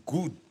ndi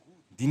good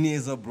ndi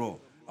neza bro.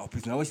 Aho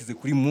pete nabashyize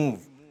kuri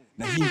move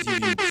nahingiye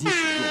ibintu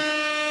byinshi bro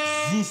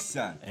byinshi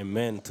cyane.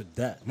 Amen to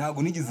that.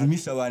 Ntabwo nigeze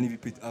misha abantu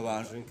ibipeti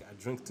abantu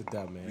drink to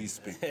that man.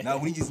 Respect.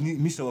 Ntabwo nigeze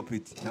misha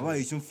abapeti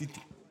nabaye icyo mfite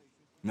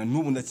na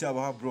n'ubu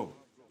ndacyabaha bro.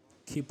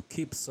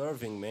 Keep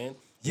serving man.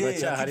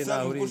 Uracyahari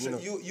naho uri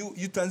you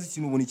utanze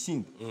ikintu ubona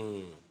ikindi.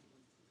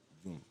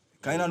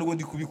 Kandi ntabwo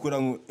ndi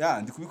kubikora ngo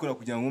ndi kubikora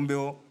kugira ngo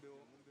mbeho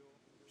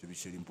ibyo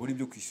bisheri mbori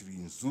byo kwishyura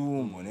inzu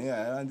mbone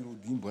ayandi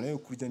mbone yo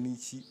kurya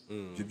n'iki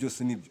ibyo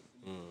byose nibyo.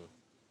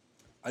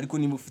 Ariko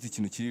niba ufite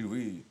ikintu kiri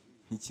real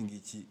nk'iki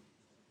ngiki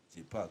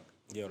J-Pack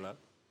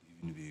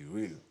ibintu biri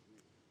real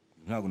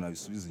ntabwo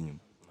nabisubiza inyuma,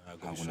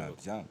 ntabwo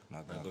nabyanga,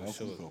 ntabwo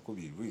nabikora ko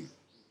biri real.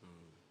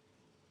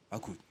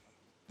 Ako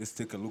let's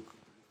take a look,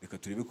 reka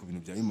turebe ku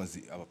bintu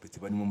byayimaze abapeti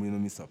barimo muri no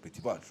minsi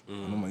abapeti bacu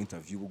no mu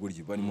interview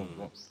ubugoryi barimo.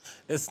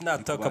 Let's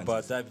not talk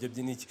about that. Ibyo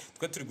byiniki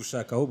twe turi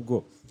gushaka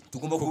ahubwo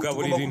tugomba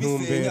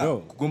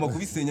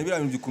kubisenya biriya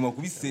bintu bikoma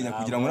kubisenya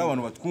kugira ngo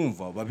n'abantu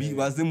batwumva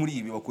baze muri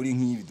ibi bakore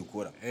nk'ibi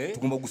dukora.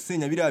 Tugomba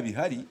gusenya biriya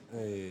bihari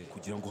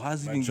kugira ngo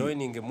haze ibingi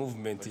joining a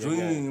movement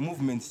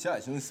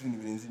cyashye no ibintu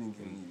birenze ibingi.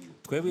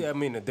 Twebwe I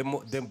mean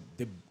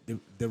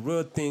the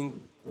real thing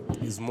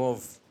is more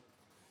of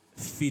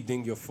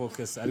feeding your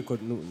focus, ariko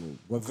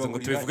wavuze ngo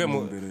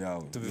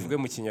tubivuge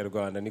mu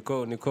Kinyarwanda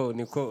niko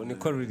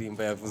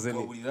Ririmba yavuze ni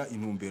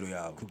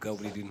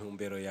kugaburira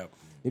intumbero yawe.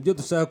 Nibyo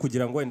dushaka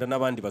kugira ngo wenda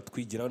n'abandi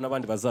batwigiraho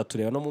n'abandi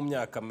bazatureba no mu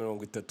myaka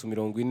 30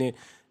 40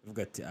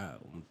 bivuga ati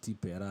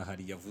umutipe yari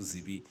ahari yavuze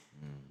ibi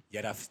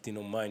yari afite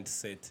no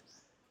mindset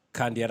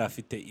kandi yari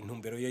afite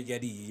intumbero ye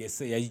yari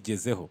yese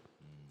yayigezeho.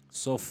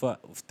 Sofa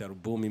ufite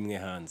album imwe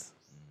hanze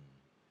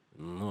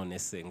none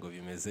se ngo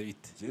bimeze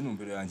bite? Je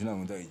intumbero yanjye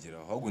ntabwo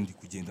ndayigeraho ahubwo ndi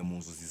kugenda mu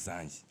nzozi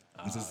zanjye.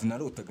 Inzozi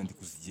narotaga ndi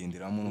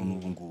kuzigenderamo none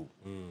ubu ngubu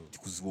ndi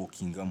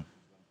kuziwalkingamo.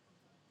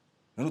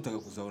 Narotaga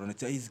kuzahura na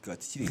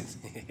cyahizikati kirenze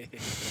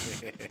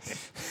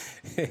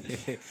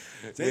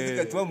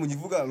cyahizikati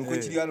bamunyivuga nuko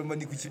kiri hano mba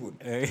ndi kukibona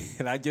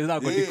nageze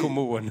nako ndi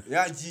kumubona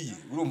yagiye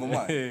urumva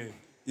mwana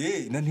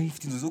nani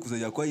mfite inzozi zo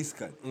kuzajya kwa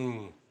Iskari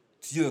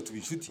tugenda tuba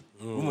inshuti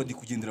urumva ndi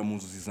kugendera mu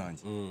nzozi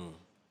zanjye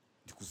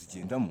ndi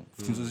kuzigendamo.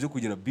 Mfite inzozi zo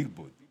kugera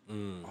Billboard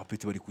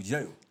abapeti bari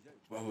kujyayo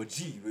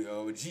abaji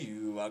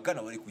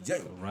bagana bari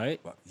kujyayo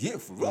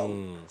for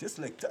real just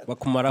like that.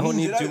 Bakumaraho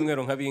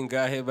n'ibyumweru nka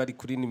bingahe bari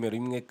kuri nimero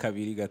 1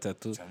 2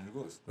 3 cyane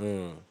rwose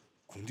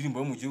ku ndirimbo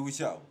yo mu gihugu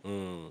cyabo.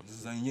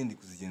 Zizanye ngende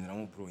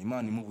kuzigenderamo bro.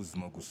 Imana imu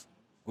buzima gusa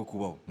bwo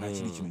kubaho nta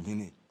kindi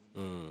kintu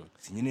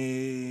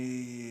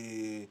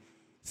nkeneye.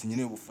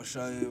 Sinyeneye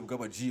ubufasha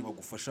bw'abaji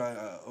bagufasha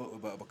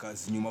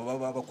bakaza inyuma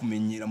baba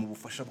bakumenyera mu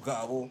bufasha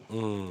bwabo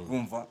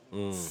urumva.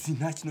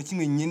 Nta kintu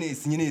kimwe nyeneye.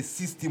 Sinyeneye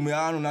system ya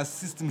hano na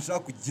system nshaka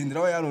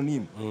kugenderaho ya hano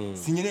nimwe.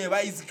 Sinyeneye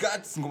bayizi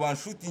cuts ngo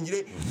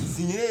banshutingire.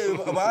 Sinyeneye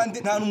abandi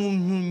nta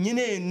n'umuntu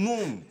nyeneye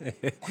numwe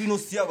kuri no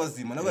si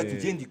y'abazima nawe ati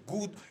gendi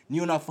good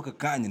niyo nafaka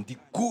kanya ndi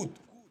good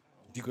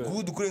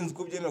kurenza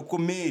uko byenda ko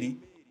Mary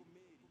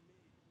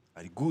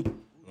ari good.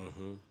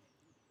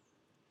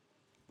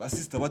 Ba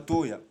sister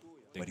batoya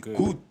bari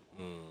good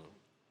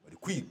bari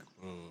kwiga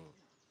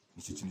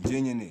nicyo kintu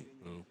nyenye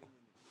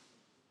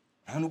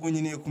nta nubwo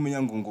nyeneye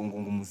kumenya ngo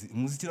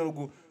umuziki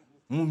rero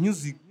mu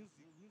music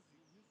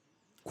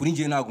kuri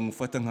ngiye ntago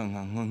ngufata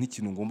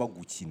nk'ikintu ngomba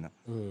gukina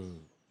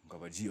ngo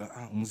abaji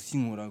umuziki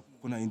nkora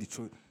kuko nta yindi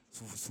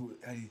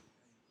ari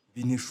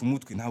binesha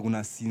umutwe ntago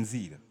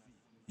nasinzira.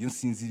 Iyo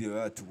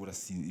nsinziriye atubura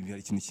ibi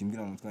hari ikintu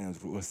kimbira mu mutwe wanjye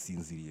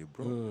urasinziriye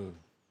bro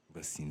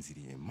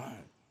urasinziriye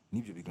man.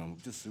 Nibyo bigambo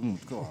byose mu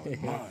mutwe wawe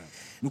man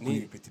nuko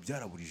ibipeti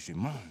byaraburije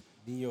man.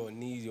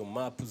 Niyo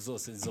map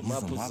zose izo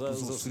map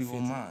zose uriho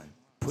man.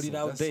 Put it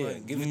out there,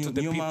 give it to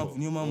the people.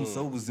 Niyo mpamvu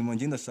usaba ubuzima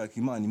ngenda shaka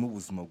Imana mu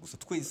buzima gusa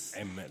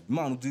twese.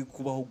 Imana uduye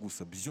kubaho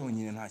gusa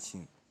byonyine nta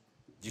kintu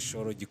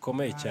gishoro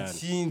gikomeye cyane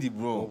kindi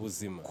bro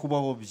ubuzima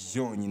kubaho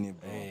byonyine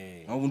bro.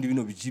 Naho ubundi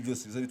bino biji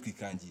byose biza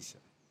bitwikangisha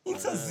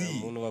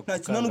insazi nta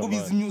kintu nubwo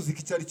bizi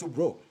music cyari cyo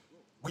bro.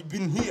 We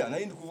been here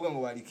nayindi kuvuga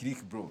ngo bari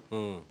click bro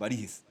bari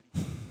hise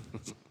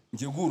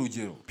ngiye guha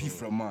urugero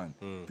Pifra man.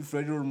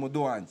 Pifra rero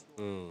modo wanjye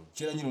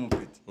kera nyine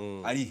umupeti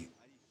arihe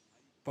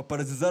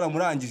paparazzi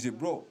zaramurangije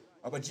bro.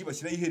 Abaji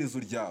bashyiraho iherezo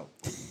ryawe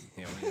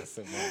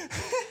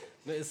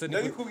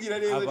ndabikubwira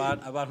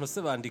neza abantu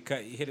se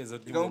bandika iherezo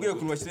ry'umuntu. Ndamubwira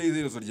ukuntu bashyiraho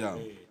iherezo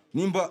ryawe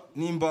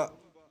nimba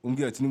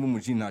umbwira ati niba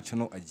umuji nta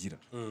channel agira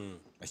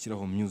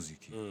ashyiraho music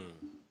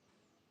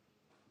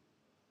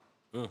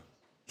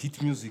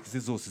hit music ze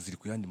zose ziri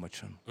ku yandi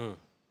macano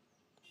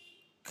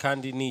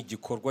kandi ni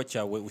igikorwa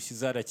cyawe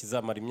ushyize hariya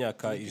kizamara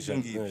imyaka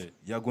ijana.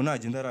 Yago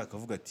nagenda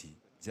arakavuga ati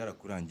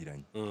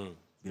byarakurangiranye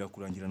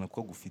birakurangirana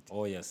ko gufite.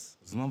 Oh yes.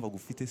 Uzumva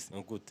gufite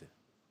se gute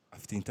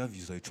afite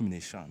interviews za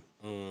 15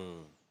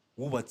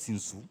 wubatse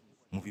inzu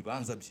mu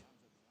bibanza bye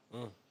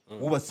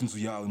wubatse inzu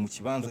yawe mu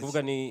kibanza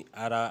kuvuga ni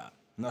ara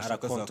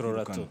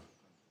controller to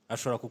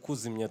ashobora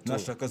kukuzimya to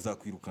nashaka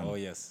zakwirukana. Oh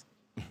yes.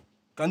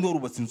 Kandi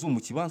warubatse inzu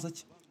mu kibanza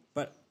cye.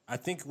 But I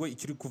think we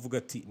ikiri kuvuga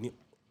ati ni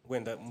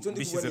wenda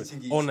mbishyize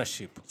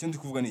ownership. Icyo ndi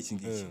kuvuga ni iki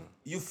ngiki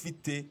iyo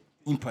ufite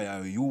empire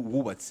yawe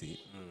wubatse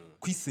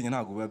kwisenya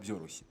ntago biba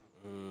byoroshye.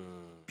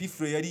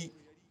 Pifre yari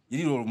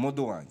role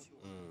model wanjye.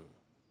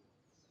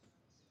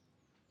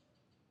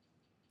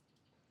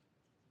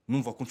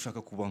 Numva ko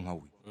nshaka kuba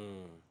nkawe.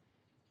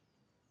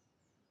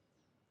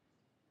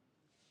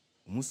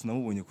 Umunsi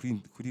namubonye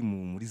kuri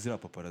muri zira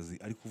paparazi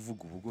ari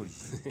kuvuga ubugori.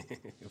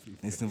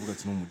 Nese mvuga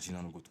ati no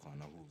mujina nubwo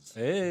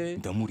twanahuza.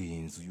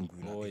 Ndamurenze uyu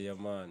nguyu. Oh yeah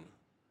man.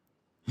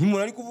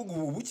 Nkimura ari kuvuga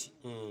ubuki.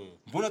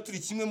 Mbona turi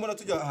kimwe, mbona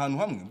tujya ahantu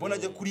hamwe, mbona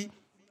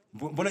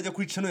ajya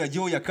kuri channel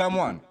yagiyeho ya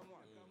Kamwana.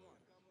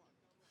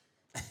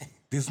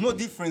 There's no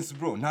difference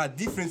bro. Nta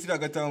difference iri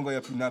hagati y'aho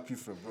ya na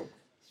Pifra bro.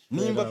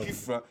 Nimba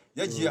Pifra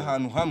yagiye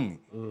ahantu hamwe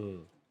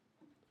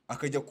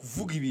akajya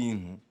kuvuga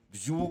ibintu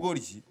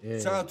by'ubugoryi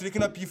cyangwa tureke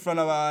na Pifra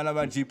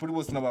n'aba Jipoli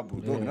bose n'aba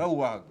Bulldog nawe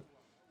waga.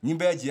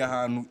 Nimba yagiye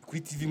ahantu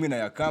kuri TV imwe na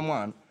ya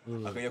Kamwana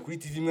akajya kuri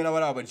TV imwe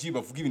n'abari abaji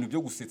bavuga ibintu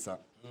byo gusetsa.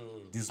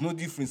 There's no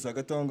difference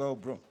hagati y'aho ngaho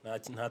bro.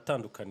 Nta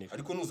tandukaniro.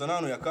 Ariko nuzana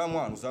hano ya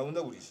Kamwana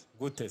uzabundaburisha.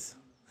 Gute se?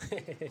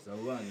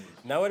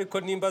 Nawe ariko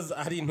nimba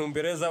hari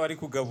intumbero z'abari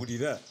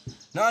kugaburira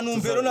nta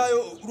ntumbero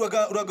nayo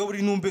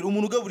uragaburira intumbero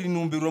umuntu ugaburira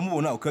intumbero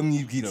uramubona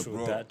ukamwibwira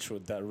bro. True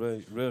that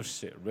real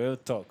shit, real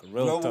talk.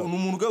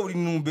 Umuntu ugaburira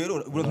intumbero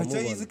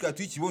urakacya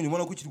yizikatu ikibonye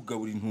ubona ko kiri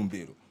kugaburira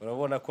intumbero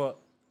urabona ko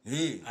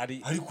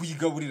ari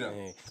kuyigaburira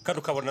kandi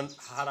ukabona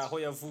hari aho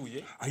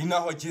yavuye ari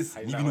naho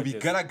ageze ibintu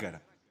bigaragara.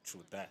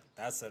 True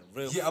that's a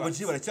real fact.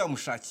 Abaje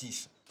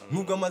baracyamushakisha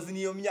nubwo amazi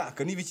niyo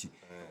myaka nibiki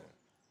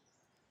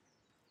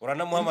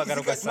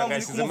uranamuhamagara ugasanga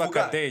yashyizemo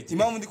akadege.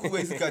 Impamvu ndi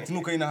kuvuga izikati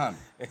nuko ari na hano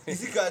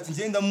izikati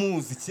ngenda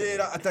muzi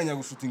kera atanya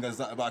gushutinga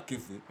za ba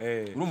Kefe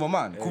urumva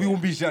man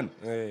kubihumbi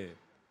 100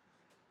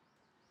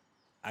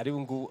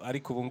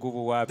 ariko ubu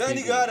ngubu wapi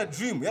Danny gara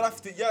dream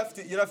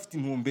yarafite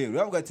intumbero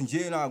yavuga ati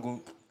ngiye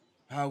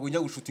ntago njya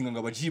gushutinga ngo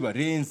abaji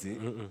barenze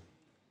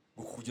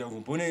kugira ngo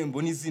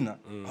mbone izina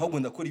ahubwo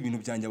ndakora ibintu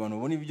byanjye abantu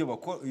babone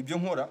ibyo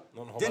nkora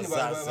then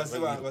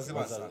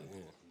baze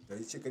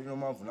Ndayiceka rino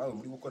mpamvu nawe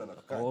muri gukorana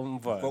akanya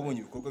twabonye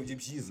ibikorwa bye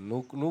byiza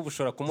n'ubu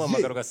ushobora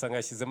kumuhamagara ugasanga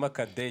yashyizemo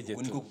akadege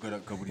tu niko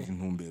kugaburira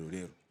intumbero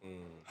rero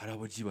hari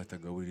abaji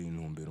batagaburira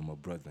intumbero my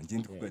brother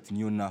ngende kuvuga ati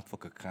niyo napfa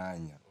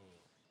kakanya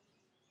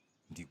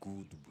ndi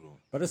good bro.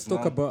 But let's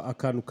talk about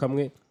akantu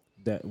kamwe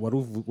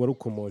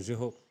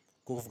warukomojeho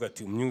kuvuga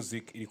ati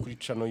music iri kuri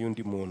channel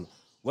y'undi muntu.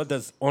 What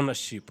does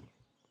ownership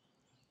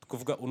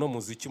kuvuga uno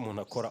muziki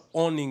umuntu akora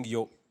owning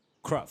your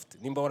craft?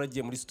 Nimba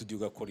waragiye muri studio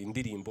ugakora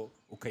indirimbo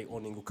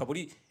owning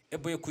ukaburi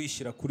ebo yo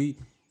kuyishyira kuri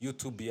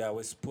YouTube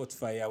yawe,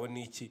 Spotify yawe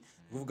niki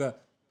kuvuga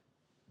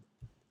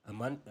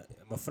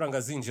amafaranga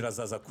azinjira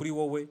zaza kuri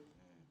wowe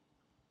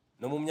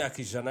no mu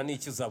myaka 100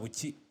 niki uzaba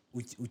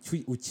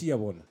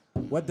ukiyabona.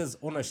 What does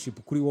ownership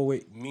kuri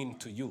wowe mean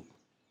to you?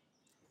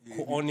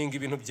 Ko owning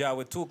ibintu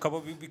byawe tu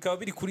bikaba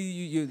biri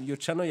kuri iyo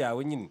channel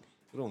yawe nyine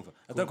urumva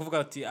atari kuvuga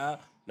ati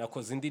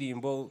nakoze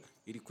indirimbo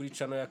iri kuri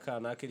channel ya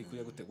kanaka iri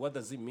kuri gute. What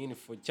does it mean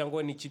for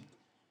cyangwa niki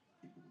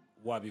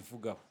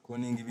wabivuga?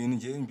 Owning ibintu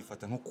ngiye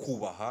mbifata nko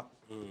kubaha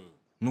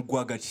no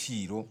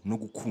guagaciro no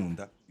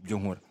gukunda ibyo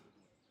nkora.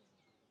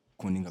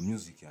 Owning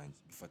music yanjye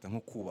bifata nko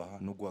kubaha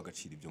no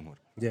guagaciro ibyo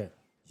nkora. Yeah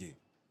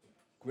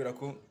kubera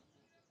ko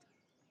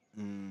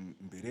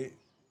mbere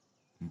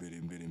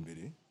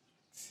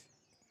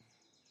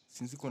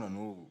sinzi ko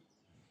nanubu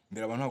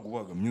mbere abantu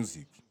ntagubaga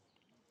music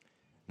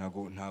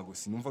ntago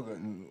sinumvaga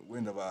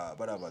wenda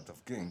bari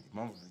abatafukenga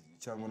impamvu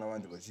cyangwa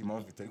n'abandi baji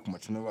impamvu bitari ku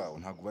macano babo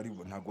ntago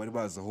bari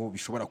bazi aho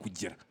bishobora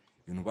kugera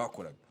ibintu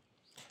bakoraga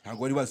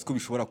ntago bari bazi ko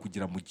bishobora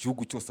kugera mu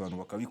gihugu cyose abantu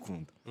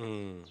bakabikunda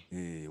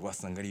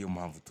wasanga ariyo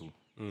mpamvu tu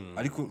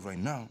ariko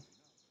right now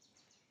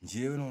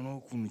ngiyewe noneho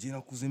ukuntu ngiye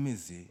nakuze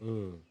meze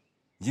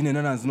njye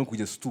naranze no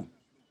kujya stu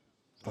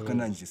paka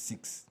ndangije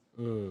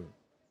 6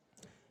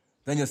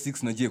 ndangije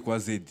 6 nagiye kwa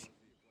Z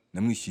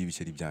namwishyuye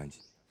ibiceri byanjye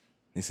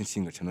nese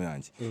nshinga cano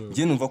yanjye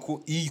njye numva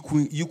ko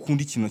iyo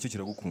ukunda ikintu nacyo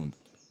kiragukunda.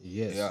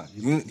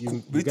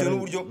 Bitewe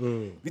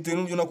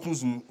n'uburyo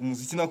nakunze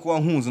umuziki nako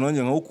wankunze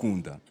nanjye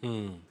nkawukunda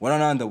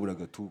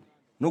waranandaburaga tu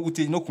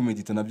no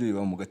kumedita nabyo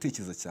biba mu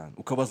gatekereza cyane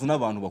ukabaza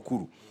n'abantu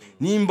bakuru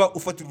nimba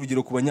ufatira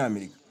urugero ku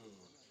banyamerika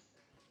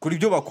kuri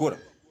ibyo bakora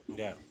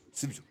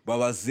sibyo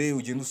babaze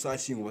ugenda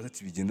usashinga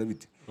ubatati bigenda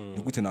bite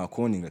ni gute na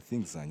owning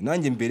things zanjye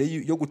nanjye mbere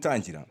yo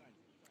gutangira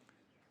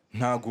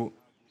ntago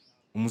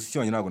umuziki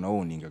wanjye ntago na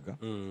owningaga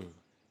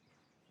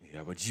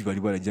abaji bari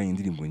barajyanye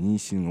indirimbo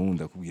nyinshi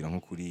nkunda kubwira nko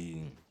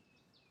kuri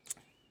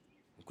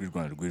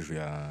Rwanda rw'ejo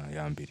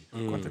ya mbere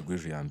Rwanda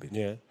rw'ejo ya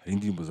mbere hari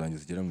indirimbo zanjye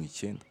zigera mu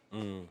 9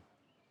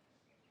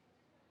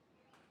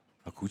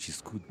 akuci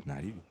scoot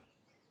naribi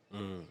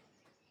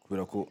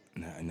kubera ko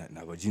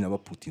nabaji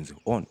nabaputinze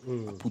on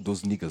I put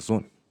those niggas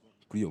on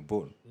kuri yo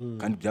ball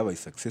kandi byabaye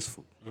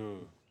successful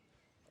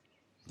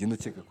ngenda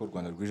cyeka ko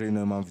Rwanda rw'ejo ari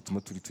nayo mpamvu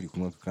ituma turi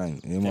kumwe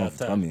kanya niyo mpamvu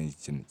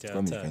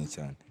twamenyekanye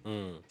cyane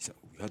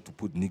we had to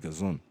put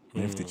niggas on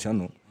nifite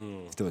channel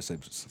ifite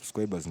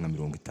subscribers nka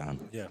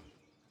 50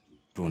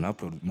 bro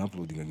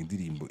na-uploadinga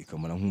indirimbo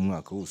ikamara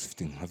nk'umwaka wose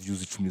ifite nka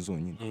views 10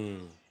 zonyine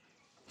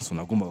so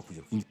nagombaga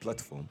kujya kuri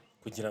platform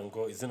kugira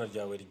ngo izina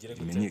ryawe rigire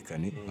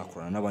rimenyekane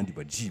nkakorana n'abandi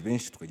baji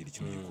benshi tukagira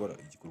ikintu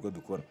igikorwa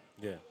dukora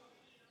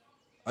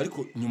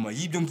ariko nyuma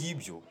y'ibyo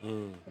ngibyo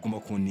ugomba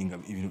kuninga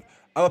ibintu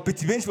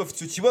abapeti benshi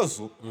bafite icyo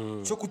kibazo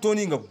cyo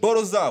kutoninga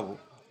boro zabo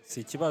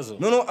si ikibazo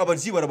noneho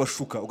abaji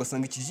barabashuka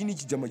ugasanga ikiji ni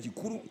kijama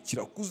gikuru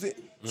kirakuze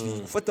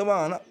kiri gufata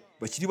abana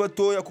bakiri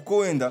batoya kuko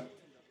wenda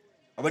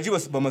abaji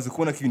bamaze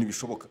kubona ko ibintu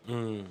bishoboka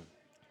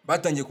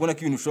batangiye kubona ko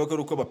ibintu bishoboka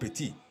ari uko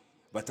abapeti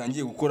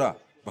batangiye gukora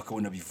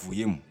bakabona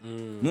bivuyemo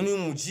none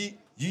umuji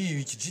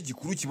y'ikiji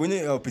gikuru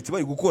kibonye abapeti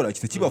bari gukora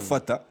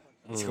kitakibafata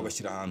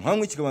kikabashyira ahantu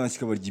hamwe kikabana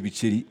kikabarya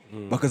ibiceri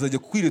bakazajya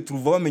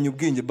kwireturuva bamenye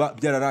ubwenge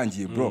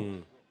byararangiye bro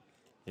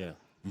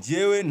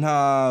njyewe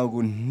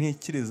ntago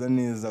ntekereza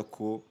neza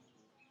ko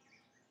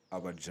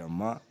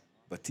abajama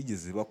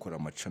batigeze bakora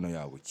amacano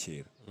yabo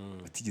kera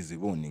batigeze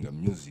boninga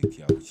music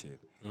yabo kera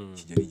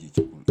kijya igihe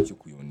cyo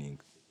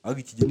kuyoninga ahubwo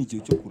ikijya ni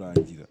igihe cyo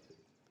kurangira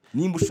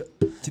nimba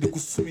kiri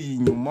gusubiye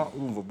inyuma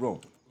urumva bro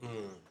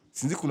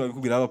sinzi kuntu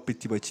babikubwira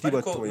abapeti bakiri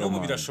batoya n'ubu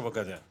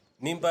birashoboka da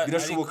nimba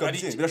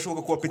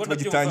birashoboka ko abapeti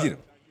bagitangira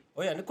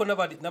oya niko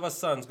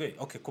n'abasanzwe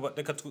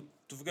reka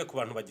tuvuge ku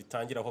bantu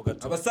bagitangira ho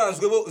gato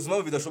abasanzwe bo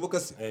uzima bidashoboka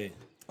se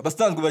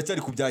abasanzwe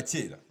baracyari ku bya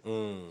kera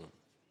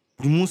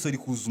buri munsi ari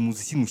kuza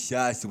umuziki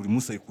mushyashya buri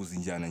munsi ari kuza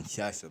injyana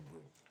nshyashya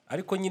bro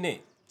ariko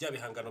nyine bya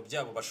bihangano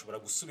byabo bashobora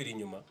gusubira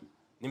inyuma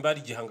nimba ari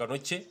igihangano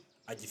cye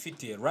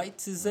agifitiye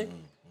rights ze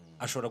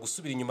ashobora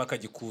gusubira inyuma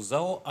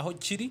akagikuzaho aho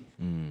kiri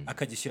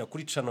akagishyira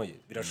kuri channel ye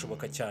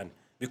birashoboka cyane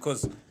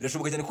because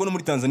birashoboka cyane ko no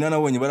muri Tanzania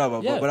nabonye bari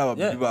abantu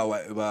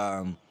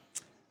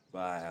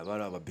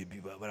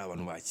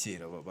ba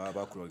kera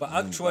bakuraga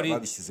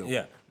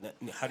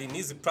hari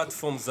n'izi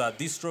platforms za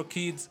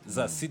DistroKids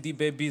za CD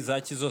Baby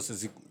za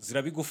kizose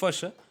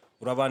zirabigufasha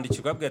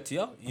urabandikirwa bwa ati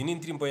iyi ni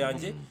indirimbo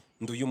yanjye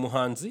nduyu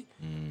muhanzi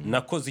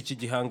nakoze iki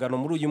gihangano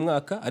muri uyu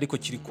mwaka ariko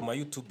kiri ku ma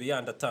YouTube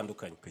yandi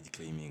atandukanye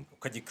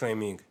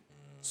ukagiclaiming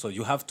so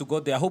you have to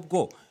go there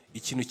ahubwo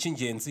ikintu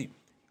cy'ingenzi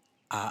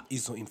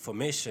izo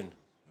information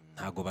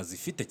ntago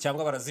bazifite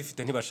cyangwa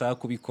barazifite ntibashaka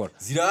kubikora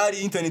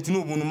zirari internet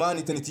n'ubuntu man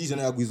internet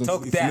yijana yagwizo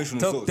information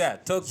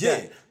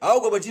source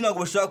ahubwo abaji ntago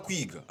bashaka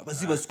kwiga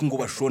abazibasuka ngo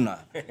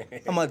bashona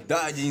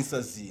amadage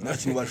y'insazi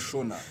nakintu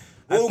bashona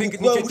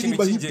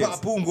hip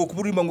hop ngo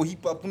kuburimba ngo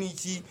hip hop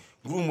niki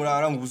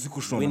ngurumurara ngo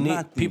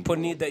uzikushona people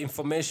need the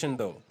information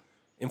though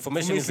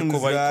information is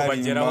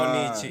kubageraho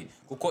niki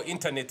kuko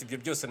internet ibyo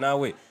byose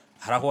nawe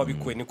haraho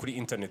wabikuye ni kuri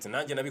internet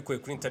nanjye nabikuye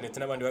kuri internet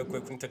n'abandi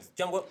babikuye kuri internet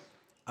cyangwa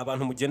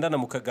abantu mugendana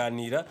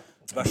mukaganira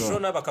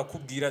bashona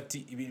bakakubwira ati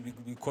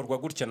bikorwa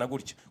gutya na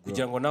gutya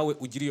kugira ngo nawe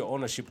ugire iyo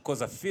ownership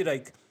because I feel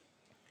like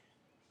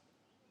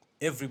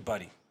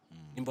everybody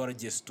nimba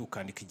waragiye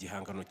ukandika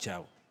igihangano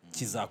cyawe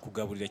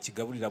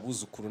kigaburira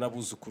abuzukuru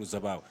n'abuzukuruza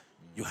bawe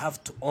you have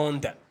to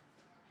own that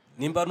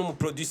nimba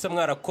n'umuproducer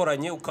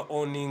mwarakoranye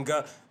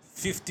uka-owninga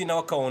 50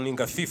 nawe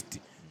uka-owninga 50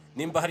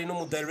 nimba hari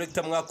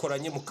n'umudirector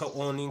mwakoranye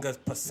muka-owninga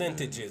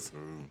percentages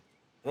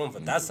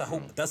remember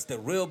that's the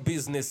real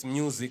business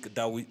music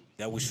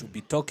that we should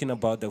be talking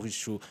about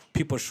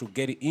people should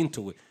get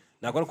into it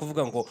ntabwo ari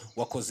kuvuga ngo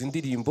wakoze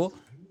indirimbo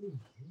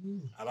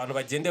abantu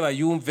bagende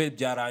bayumve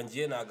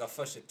byarangiye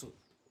nagafashe tu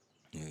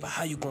but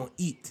how you gonna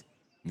eat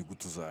ni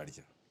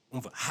gutuzarya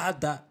umva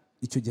hada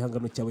icyo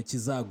gihangano cyawe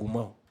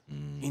kizagumaho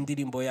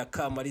indirimbo ya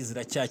Kamari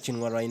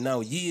ziracyakinwa right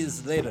now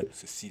years later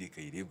Cecile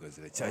Kayirebwa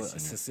ziracyakinwa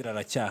Cecile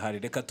aracyahari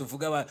reka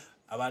tuvuga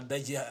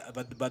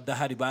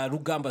badahari ba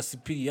Rugamba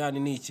Cyprian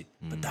niki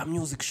but that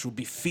music should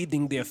be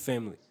feeding their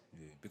family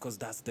because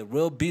that's the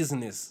real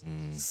business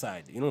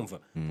side inumva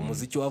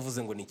umuziki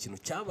wavuze ngo ni ikintu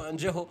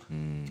cyabanjeho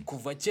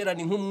kuva kera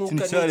ni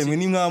nk'umwuka cyaremwe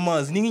ni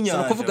nk'amazi ni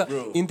nk'inyanja kuvuga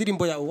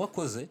indirimbo yawe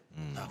wakoze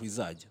ntaho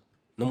izajya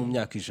no mu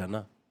myaka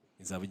 100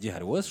 izaba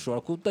igihari wese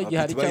ushobora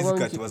kutagihari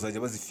cyangwa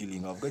bazajya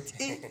bazifeeling avuga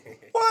ati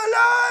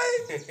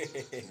walai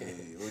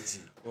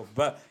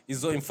but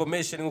izo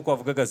information nkuko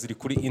bavugaga ziri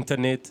kuri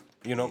internet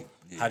you know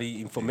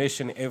hari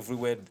information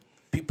everywhere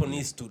people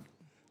needs to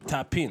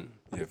tap in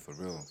for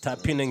real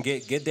tap in and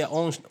get their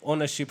own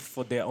ownership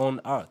for their own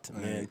art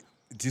man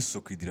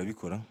disokidira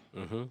bikora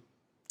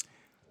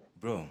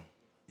bro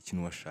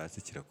ikintu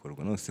washatse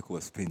kirakorwa nose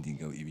ko spending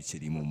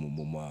ibiceri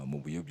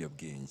mu buyobya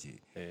bwenge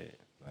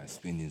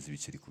spending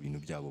ibiceri ku bintu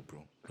byabo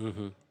bro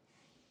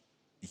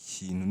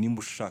ikintu nimba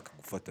ushaka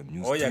gufata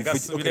music oya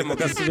gasubiremo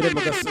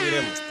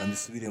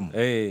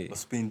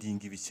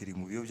spending ibiceri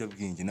mu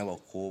biyobyabwenge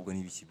n'abakobwa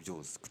n'ibiki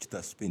byose kuki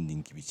uta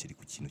spending ibiceri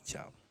ku kintu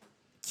cyawe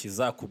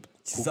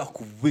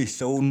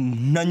kizakubeshaho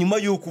na nyuma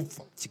y'uko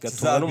upfa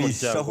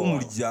kizabeshaho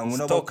umuryango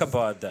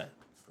n'abakobwa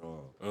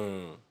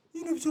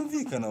ibintu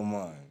byumvikana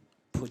man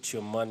put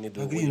your money the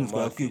way you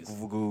want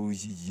kuvuga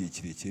igihe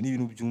kirekire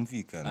n'ibintu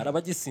byumvikana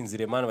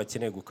arabagisinzire man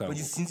bakeneye gukanguka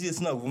bagisinzire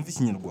sinabwo bumva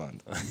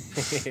ikinyarwanda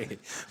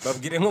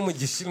babwire nko mu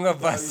gishinwa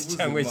basi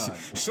cyangwa iki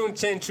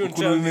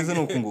ukuntu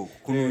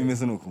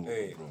bimeze nuko ngo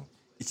bro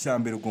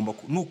icyambere ugomba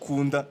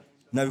nukunda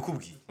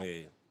nabikubwiye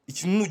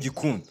ikintu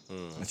nugikunda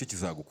nacyo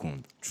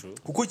kizagukunda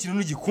kuko ikintu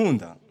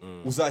nugikunda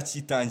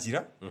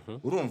uzakitangira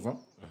urumva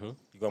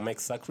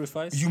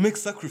you make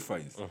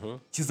sacrifice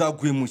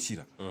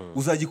kizaguhemukira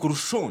uzagikora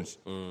ushonje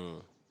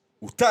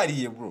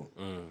utariye bro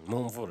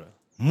mu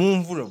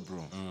mvura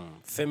bro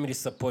family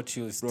support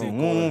you still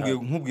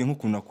nkubwiye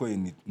nk'ukuntu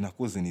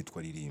nakoze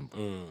nitwa Ririmba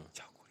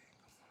cyakurenga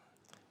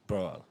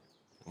bro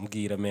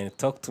mbwira man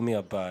talk to me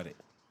about it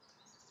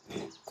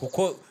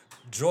kuko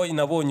joy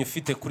nabonye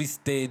ufite kuri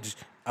stage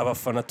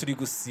abafana turi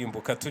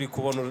gusimbuka turi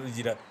kubona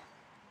urugira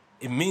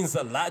it means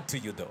a lot to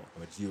you though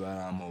abaji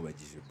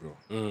baramubagije bro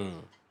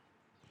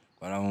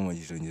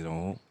baramubagije ngira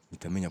ngo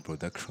nitamenya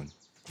production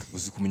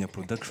uzi kumenya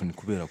production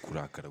kubera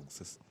kurakara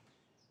gusa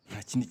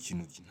nta kindi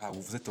kintu ntabwo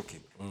uvuze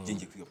toke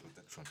ngiye kwiga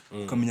production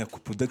ukamenya ku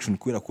production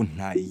kubera ko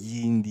nta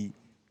yindi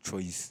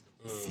choice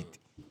ufite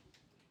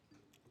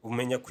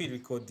umenya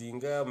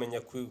kwirecordinga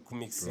umenya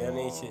kumixia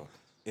n'iki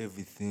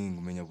everything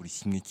umenya buri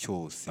kimwe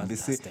cyose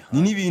mbese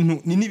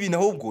ni n'ibintu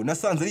ahubwo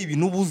nasanze ari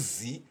ibintu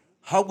ubuzi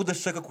ahubwo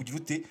udashaka kugira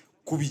ute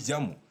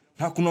kubijyamo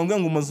nta kuntu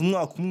ngo umaze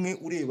umwaka umwe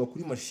ureba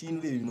kuri machine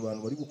ureba ibintu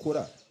abantu bari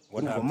gukora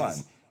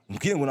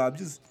mbwire ngo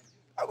nabyize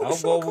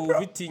ahubwo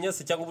bitinya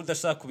se cyangwa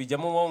udashaka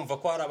kubijyamo wumva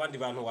ko hari abandi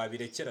bantu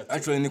wabirekera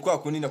actually ni kwa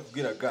kundi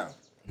nakubwiraga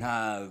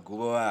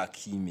ntago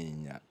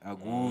bakimenya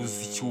ntago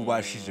uzi icyo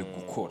ubashije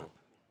gukora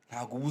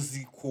ntago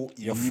uzi ko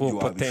ibintu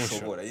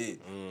wabishobora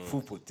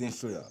full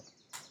potential yawe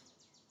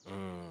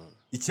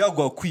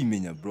icyagwa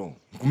kwimenya bro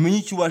umenye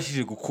icyo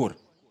ubashije gukora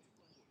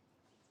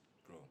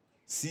bro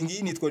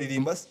singi nitwa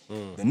Ririmba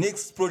the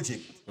next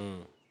project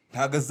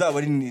ntago azaba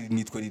ari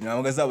nitwa Ririmba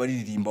ntago azaba ari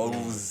Ririmba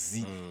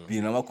uruzi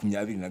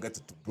 2023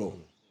 bro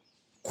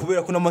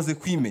kubera ko namaze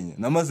kwimenya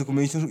namaze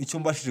kumenya icyo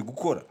mbashije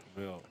gukora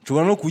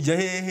nshobora no kujya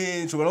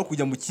nshobora no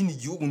kujya mu kindi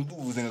gihugu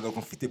nduvuze ngaga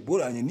mfite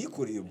boranye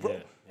nikoreye bro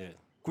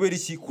kubera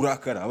iki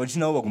kurakara abaji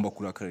nabo bagomba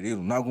kurakara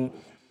rero ntago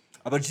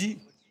abaji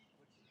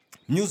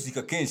music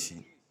akenshi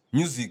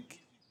music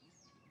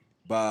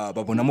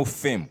babonamo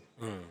fame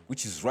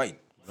which is right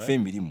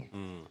fame irimo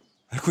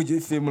ariko ngiye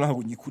fame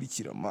ntabwo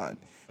nyikurikira man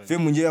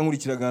fame ngiye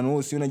yankurikiraga hano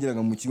hose iyo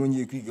nageraga mu kigo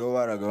ngiye kwiga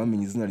baraga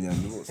bamenye izina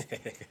ryanjye bose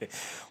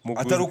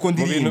atari uko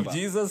ndirimba mu bintu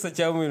byiza se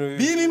cyangwa mu bintu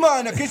bibi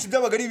Imana akenshi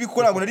byabaga ari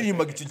ibikora ngo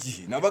naririmbaga icyo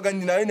gihe nabaga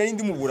nari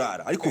ndi mu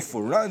burara ariko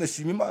for now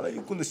ndashima Imana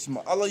yuko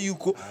ndashima Allah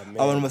yuko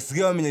abantu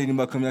basigaye bamenya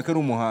Ririmba akamenya ko ari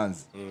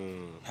umuhanzi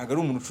ntago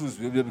ari umuntu ucuruza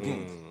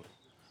ibiyobyabwenge.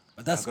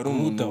 That's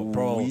good though,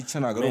 bro.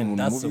 Man,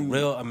 that's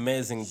real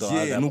amazing though.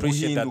 I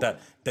appreciate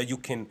that you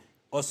can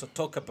also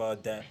talk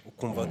about that.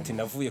 Ukumva ati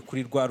navuye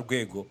kuri rwa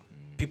rwego.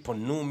 People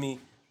knew me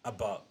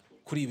about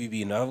kuri ibi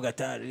bintu. Avuga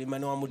ati Ririmba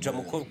ni wamuja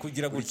mukuru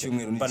kugira gutyo.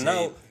 But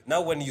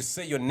now when you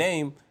say your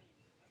name,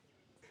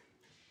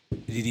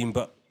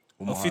 Ririmba,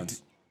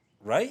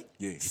 right?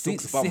 Yeah, he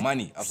talks about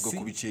money. Avuga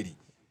ku biceri.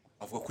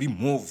 Avuga kuri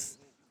moves.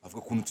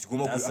 Avuga kuntu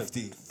tugomba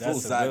afite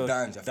flows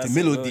dance, afite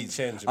melodies.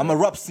 I'm a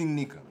rap sing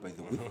nigga by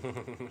the way.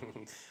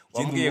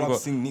 Wambwiye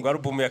ngo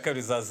album ya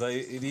kabiri zaza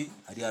iri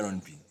ari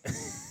R&B.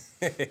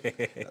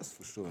 That's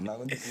for sure.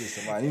 Nago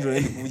ndikuvisha man, njoro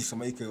ndi kuvugisha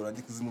Mike yora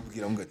ndi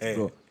kuzimubwira ngo ati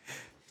bro,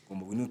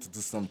 we need to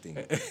do something.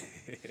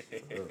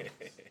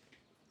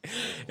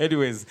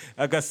 Anyways,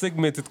 aga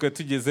segment twe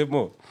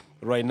tugezemo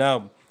right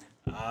now.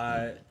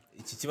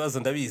 Iki kibazo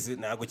ndabizi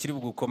ntago kiri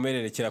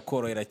bugukomerere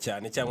kirakorohera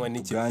cyane cyangwa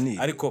n'iki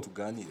ariko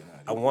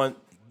I want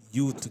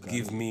you to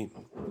give me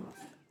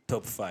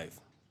top 5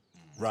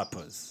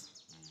 rappers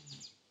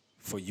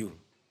for you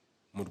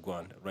mu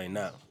Rwanda right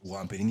now.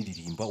 Wa mbere ni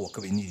Ririmba, wa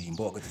kabiri ni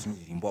Ririmba, wa gatatu ni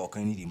Ririmba, wa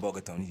kane ni Ririmba, wa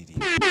gatanu ni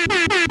Ririmba.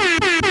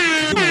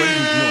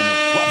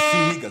 Rap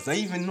sing niggas,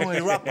 I even know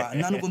a rapper.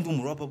 Ntabwo ndi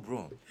umu rapper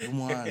bro.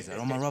 Umuhanzi,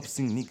 I'm a rap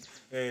sing nigga.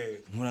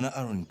 Nkora na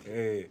R&B.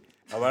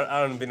 Aba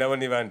R&B nabo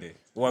ni bande?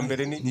 Wa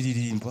mbere ni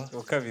Ririmba,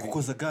 wa kabiri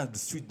because I got the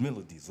street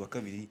melodies. Wa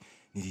kabiri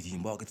ni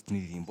Ririmba, wa gatatu ni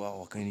Ririmba,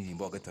 wa kane ni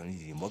Ririmba, wa gatanu ni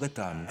Ririmba,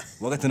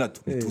 wa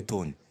gatandatu ni Two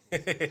Tone.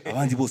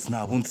 Abandi bose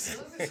nabunzi.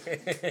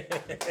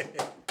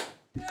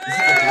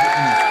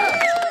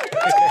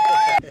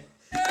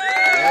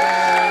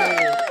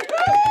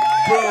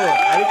 Bro,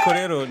 ariko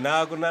rero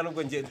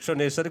ntabwo ngiye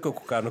nconesha ariko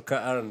ku kantu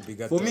ka R&B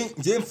gato. For me,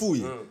 ngiye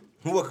mfuye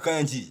nkubaka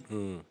kanyangiye.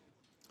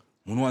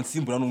 Umuntu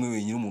wansimbura n'umwe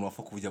wenyine umuntu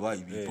wafa kujya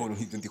bayibi Paul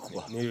nk'ibyo ndi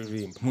kuba.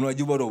 Umuntu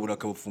wagiye ubarobura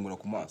akabufungura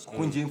ku maso.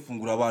 Kuko ngiye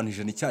mfungura abantu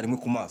 100 icyarimwe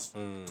ku maso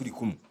turi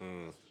kumwe.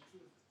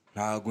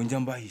 Ntago njya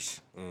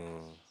mbahisha.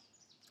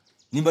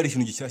 Nimba ari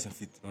ikintu gishyashya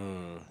mfite.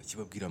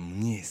 Akibabwira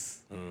mwese.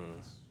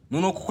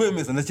 none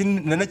kukwemeza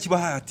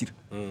nanakibahatira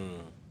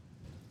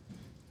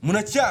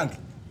munacyange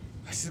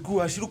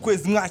hashira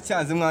ukwezi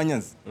mwacyanze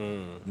mwanyaze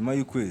nyuma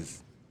y'ukwezi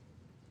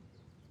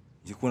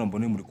ngiye kubona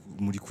mbone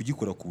muri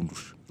kugikora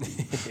kundusha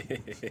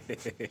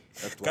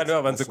kandi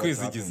babanze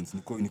kwizigiza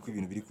niko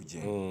ibintu biri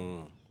kugenda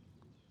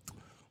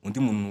undi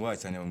muntu wa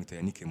cyane bamwita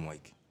Yannick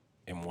Mwike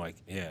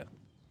yeah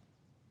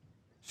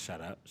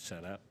shara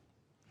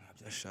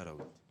ntabya shara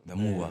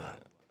ndamubaha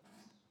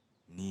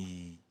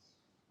ni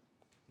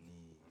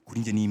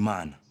kuri nge ni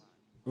Imana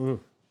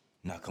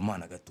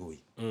nakamana gatoya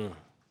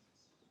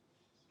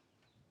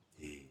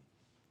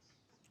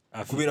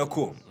kubera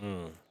ko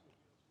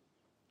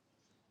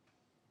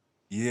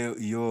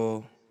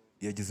iyo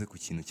yageze ku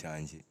kintu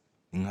cyanjye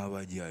ni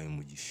nk'abagiye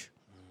umugisha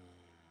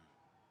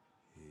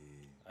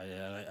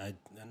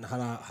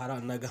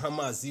haranaga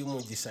amazi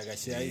y'umugisha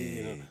gashyira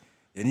ibintu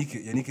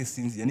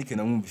Yannick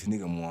namwumvishe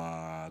niga mu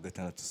wa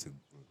gatandatu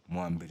mu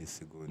wa mbere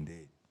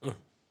segonderi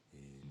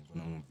nibwo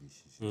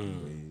namwumvishije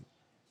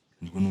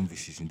nibwo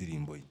numvishije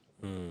indirimbo ye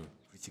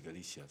kuri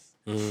Kigalicious.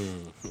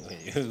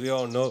 We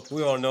all know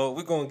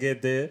we're gonna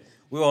get there.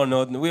 We all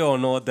know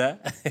that.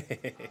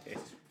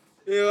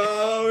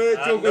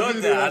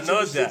 I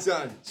know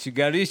that.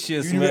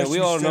 Kigalicious, man, we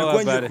all know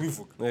about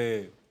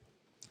it.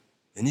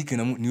 Yannick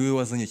niwe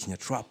wazanye kinya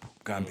trap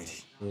bwa mbere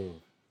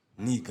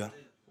niga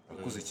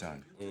akuze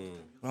cyane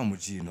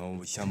bamugiye no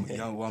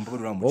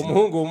wambabura uramugiye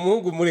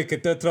umuhungu mureke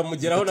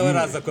turamugeraho nawe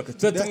araza ko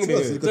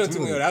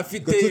tutumwe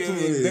afite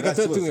reka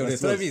tutumwe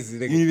turabizi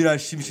ibi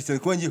birashimishije cyane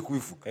ko ngiye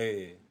kubivuga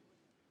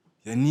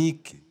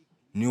Yannick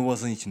niwe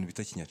wazanye ikintu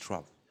bita kinya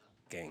trap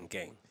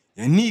gang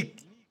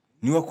Yannick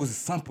niwe wakoze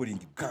sampling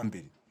bwa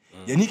mbere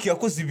Yannick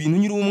yakoze ibintu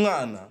nyiri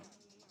umwana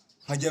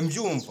nkajya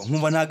mbyumva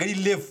nkumva ntago ari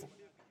level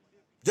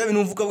bya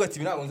bintu mvuga bwa ati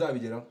ntabwo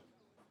nzabigeraho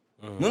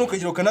none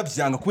ukagira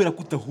ukanabyanga kubera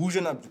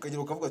kutahuje nabyo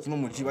ukagira ukavuga ati no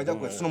muji bajya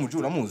kuba no muji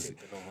uramuzi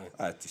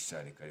ati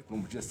share kare ko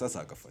muji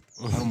sasa agafata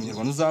hari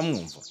umunyarwanda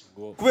uzamwumva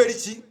kubera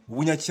iki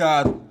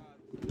ubunyacyaro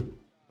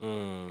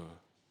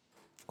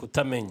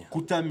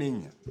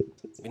kutamenya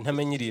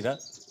intamenyirira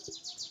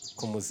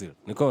ku muziro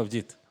niko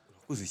babyita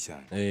urakuze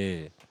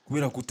cyane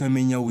kubera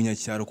kutamenya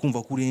ubunyacyaro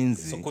kumva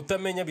kurenze so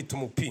kutamenya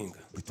bituma upinga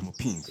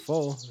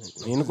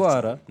ni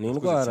indwara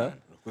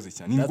urakuze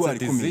cyane indwara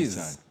ikomeye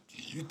cyane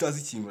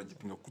utazi ikintu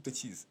uragipinga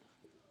kutakizi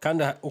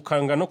kandi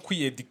ukanga no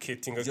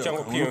kwieducatinga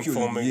cyangwa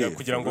kwinforminga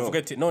kugira ngo uvuge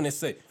ati none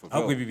se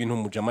ahubwo ibi bintu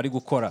umujama ari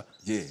gukora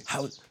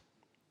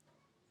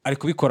ari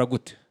kubikora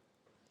gute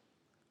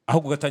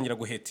ahubwo ugatangira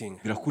guhetinga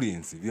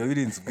birakurenze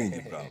birenze ubwenge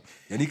bwawe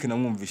Yannick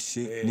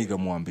namwumvishe niga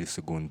mu wa mbere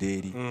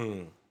segonderi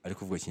ari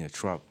kuvuga kinya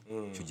trap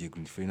cyo gihe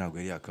Green Free ntabwo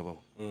yari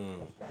yakabaho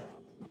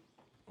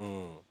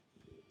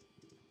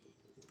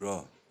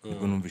bro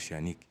nibwo numvishe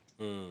Yannick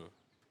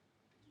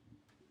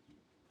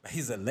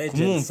He's a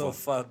legend so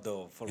far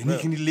though for real.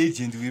 Yannick ni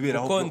legend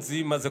wiberaho.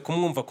 Konzi maze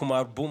kumwumva ku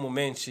album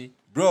menshi.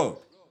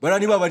 Bro,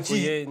 barani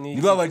babaji.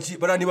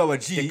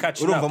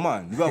 Urumva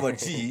man,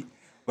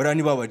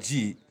 barani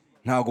babaji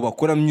ntago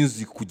bakora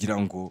music kugira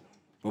ngo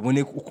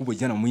babone uko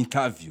bajyana mu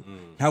interview.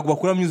 Ntago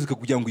bakora music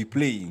kugira ngo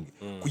playing.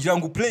 Kugira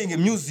ngo playing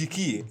music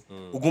ye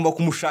ugomba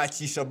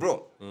kumushakisha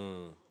bro.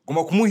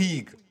 Ugomba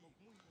kumuhiga.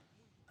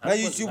 Na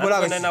YouTube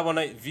baraga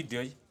nabona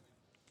video ye.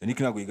 Yannick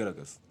ntago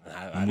yigaragaza.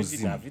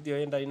 Muzima video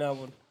yenda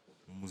inabona.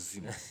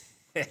 Muzima.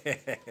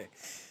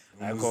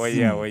 Ako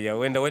waya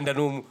wenda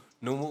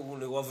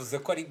wavuze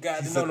ko ari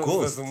God none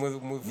uvuze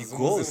umuvuze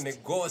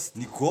ghost.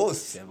 Ni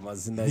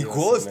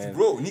ghost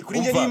bro. Ni kuri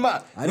nge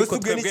n'Imana. Ariko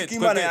twebwe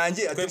Imana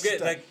yanjye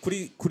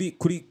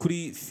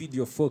kuri Feed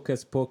Your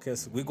Focus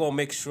podcast we gonna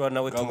make sure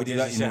nawe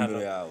tumugejeje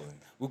hano.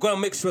 We gonna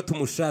make sure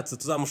tumushatse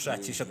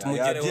tuzamushakisha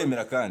tumugereho.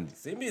 Yabyemera kandi.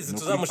 Simbizi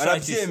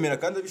tuzamushakisha. Arabyemera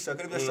kandi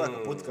abishaka ibyo ashaka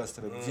podcast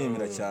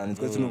arabyemera cyane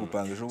twese no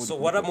gupanga ejo. So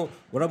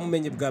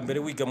waramumenye bwa mbere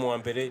wiga mu wa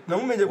mbere.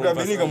 Namumenye bwa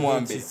mbere niga mu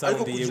wa mbere.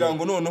 Ariko kugira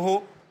ngo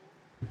noneho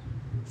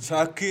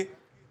shake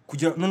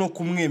kugira noneho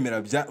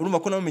kumwemera bya urumva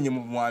ko namumenye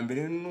mu wa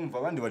mbere numva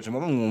abandi bajama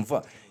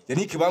bamwumva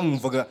Yannick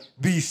bamwumvaga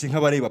bishe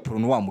nk'abareba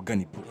porno wa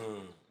mugani bro.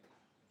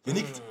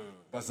 Yannick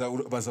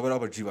baza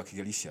barabaji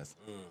bakigalicious.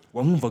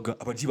 Wamwumvaga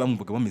abaji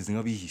bamwumvaga bameze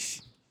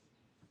nk'abihishe.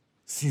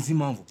 Sinzi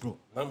impamvu bro.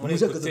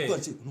 Mujagaza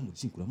twace no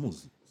mucinkura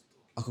muzi.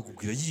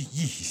 Akakubwira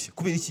yihishe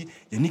kubera iki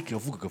Yannick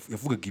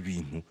yavugaga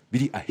ibintu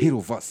biri ahead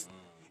of us.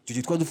 Icyo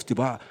gihe twari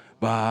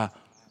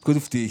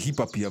dufite hip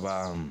hop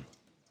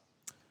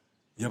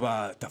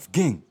yaba Tough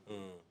Gang.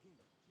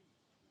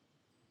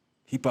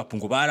 Hip hop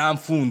ngo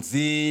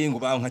baramfunze ngo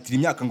bankatira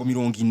imyaka ngo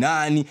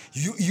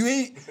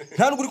 80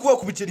 nta nubwo uri kuba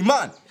kubicera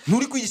imana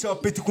nturi kwigisha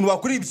abapeti kuntu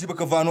bakora ibyo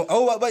bakavano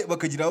aho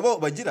bakagira abo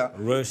bagira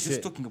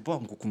just talking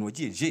about ngo kuntu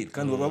wagiye jail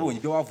kandi babonye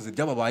ibyo wavuze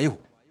byababayeho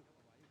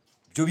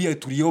byo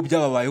biyaturiyeho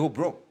byababayeho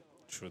bro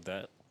true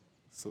that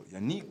so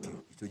Yannick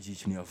icyo gihe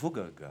ikintu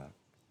yavugaga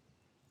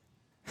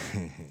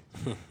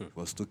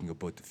was talking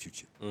about the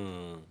future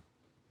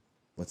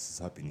what's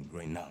happening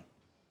right now.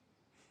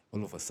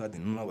 All of a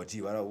sudden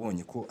n'abaji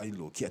barabonye ko ari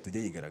Loki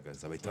atajya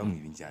yigaragaza bahita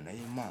bamwiba injyana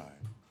y'Imana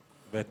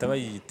bahita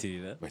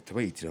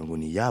bayitirira ngo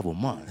ni yabo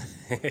man.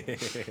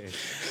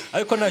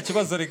 Ariko nta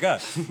kibazo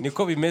rega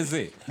niko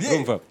bimeze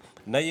urumva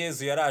na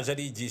Yezu yaraje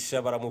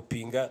arigisha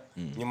baramupinga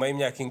nyuma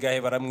y'imyaka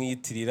ingahe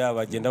baramwiyitirira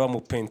bagenda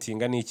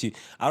bamupentinga niki.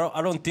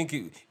 I don't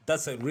think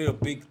that's a real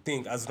big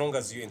thing as long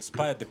as you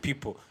inspire the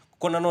people.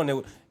 Kuko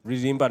nanone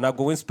Ririmba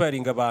ntabwo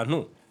inspiring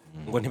abantu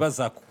ngo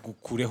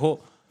ntibazakukureho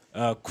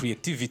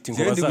creativity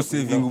ngo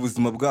bazagusevinga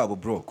ubuzima bwabo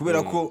bro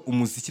kubera ko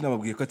umuziki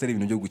nababwiye ko atari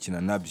ibintu byo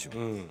gukina nabyo.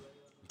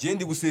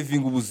 Gende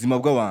gusevinga ubuzima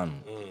bw'abantu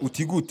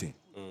utigute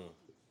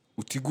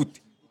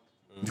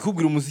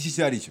ndikubwira umuziki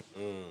cyari cyo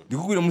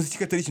ndikubwira umuziki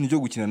ko atari ikintu cyo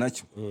gukina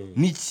nacyo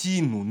ni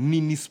ikintu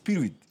ni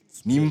spirit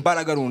ni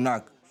imbaraga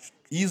runaka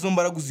izo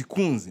mbaraga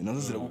uzikunze nazo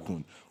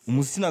ziragukunda.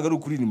 Umuziki ntabwo ari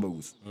ukuririmba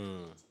gusa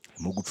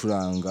mu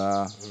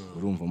gucuranga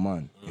urumva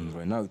man and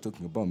right now we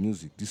talking about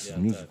music. This is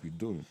music we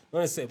do.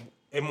 Nonese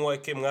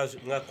MYK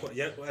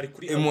ari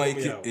kuri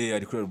MYK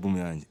ari kuri album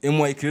yanjye.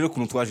 MYK rero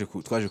kuntu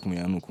twaje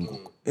kumenya nuko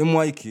nguko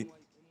MYK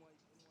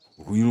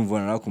uyu numva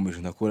narakomeje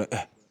ndakora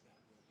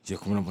je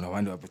kumuna mbona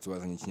abandi bapetse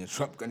bazanye ikinya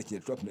trap kandi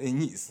ikinya trap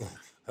nyisi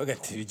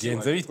hagati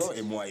bigenza bite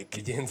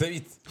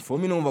for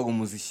me numva ngo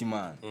muziki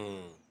man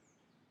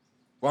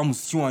wa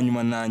muziki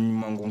wanyuma na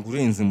nyuma ngo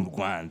ngurenze mu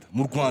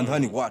Rwanda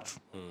hani wacu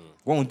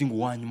wa undi ngo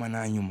wanyuma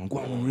na nyuma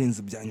ngo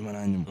ngurenze byanyuma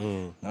na nyuma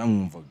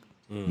naramwumvaga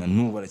na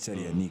nubu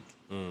baracyari Yannick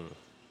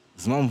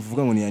zima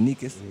mvuga ngo ni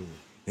Yannick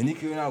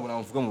Yannick we ntabwo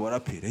namuvuga mu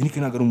baraperi Yannick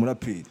ntabwo ari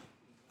umuraperi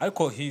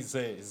ariko he's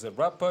a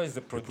rapper, he's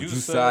a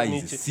producer,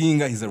 he's a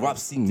singer, he's a rap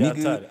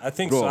singer. I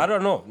think so. I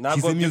don't know.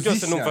 Ntabwo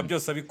byose numva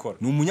byose abikora.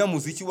 Ni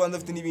umunyamuziki wanda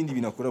afite n'ibindi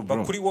binakora bro.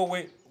 Bakuri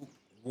wowe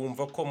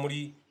wumva ko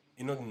muri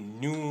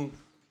new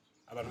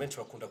abantu benshi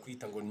bakunda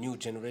kwita ngo new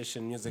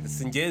generation music.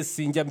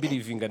 Sinjya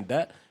believing in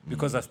that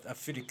because I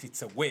feel like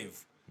it's a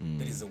wave.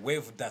 There is a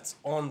wave that's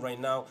on right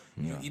now.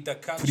 You either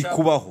catch up.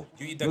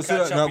 You either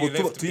catch up.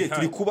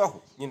 Turi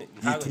kubaho.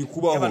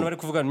 Abantu bari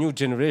kuvuga new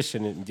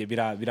generation nje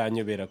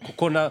biranyobera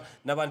kuko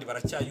nabandi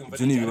baracyayumva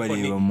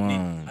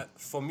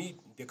for me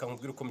ndeka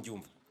nkubwira uko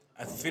mbyumva.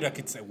 I feel like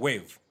it's a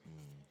wave.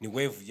 Ni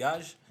wave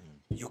yaje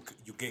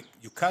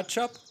you catch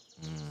up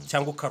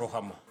cyangwa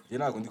ukarohama. Je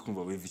ntabwo ndi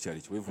kumva wave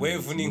cyari cyo.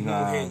 Wave ni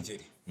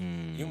nk'umuhengeri.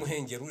 Iyo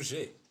umuhengeri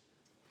uje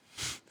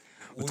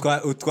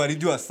utwara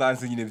ibyo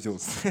wasanze nyine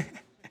byose.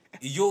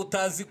 Iyo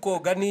utazi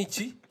koga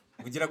niki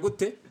ugira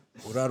gute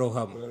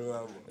urarohama.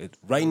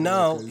 Right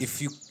now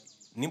if you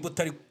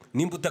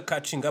nimba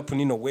catching up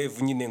nino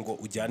wave nyine ngo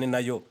ujyane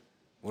nayo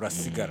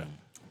urasigara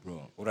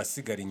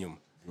inyuma.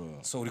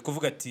 So uri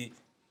kuvuga ati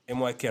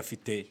MYK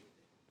afite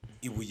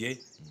ibuye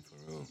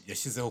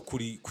yashyizeho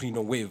kuri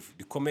no wave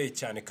rikomeye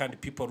cyane kandi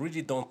people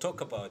really don't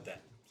talk about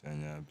that.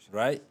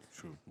 Right?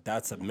 True.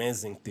 That's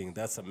amazing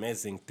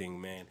thing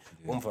man.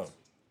 Umva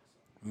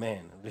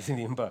man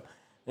Ririmba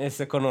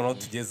ese ko noneho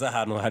tugeze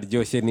ahantu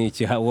haryoshye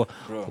niki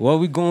what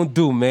we gonna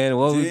do man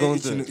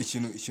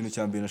ikintu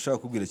cyambere nashaka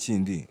kubwira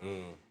kindi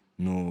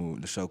no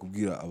ndashaka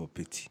kubwira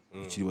abapeti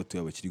ukiri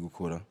bato bakiri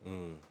gukora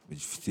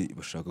bagifite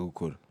bashaka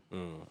gukora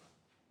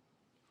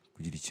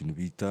kugira ikintu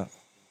bita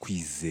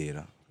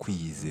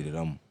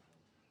kwizereramo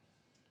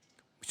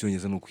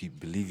Icyongereza no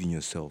believe in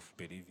yourself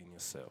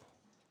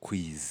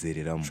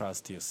kwizereramo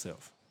trust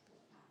yourself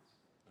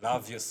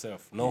love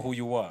yourself know who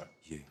you are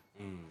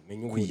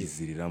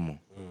kwizereramo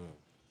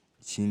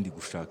ikindi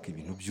gushaka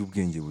ibintu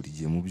by'ubwenge buri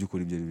gihe mu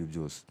by'ukuri ibyo ari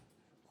byose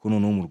kuko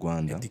noneho mu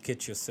Rwanda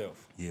educate yourself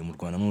mu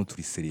Rwanda noneho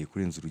turiseriye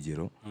kurenza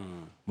urugero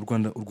mu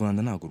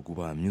Rwanda ntago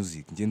rwubaha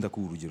music ngenda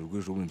ku urugero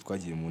rw'ejo bundi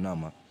twagiye mu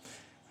nama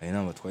aya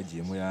nama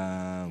twagiyemo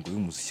ngo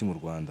y'umuziki mu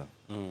Rwanda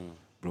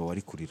bro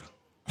wari kurira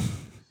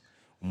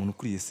umuntu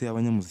ukuriye se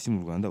abanyamuziki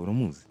mu Rwanda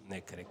uramuzi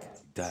nekareka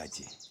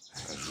Dage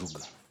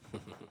Kajuga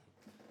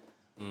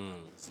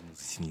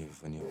umuziki niyo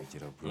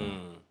bigera bro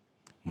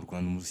mu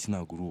Rwanda umuziki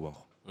ntago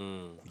urubaho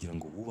kugira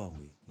ngo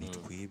wubahwe ni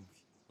twebwe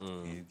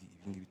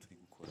ibingibi turi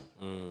gukora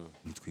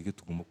ni twebwe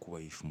tugomba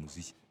kubahisha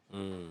umuziki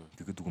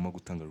twebwe tugomba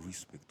gutanga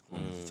respect ku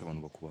muziki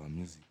abantu bakubaha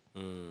music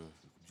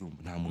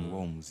nta muntu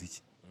ubaho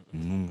umuziki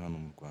n'umwe hano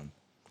mu Rwanda.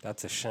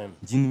 That's a shame.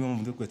 Njye niba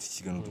mvuga ko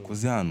ikiganiro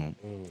dukoze hano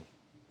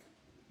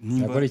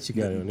nimba ari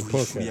ikiganiro ni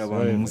podcast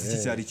abantu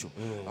umuziki cyari cyo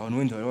abantu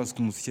wenda bari bazi ko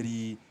umuziki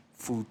ari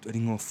food ari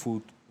nko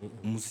food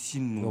umuziki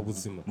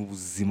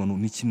n'ubuzima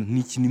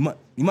n'ikintu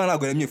Imana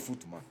ntabwo yaremye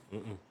food man.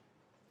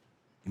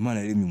 Imana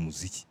yaremye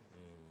umuziki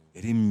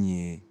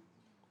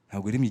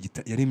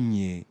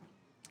yaremye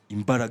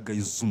imbaraga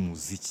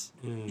z'umuziki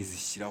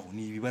izishyiraho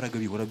ni ibibaraga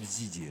bihora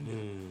byigenda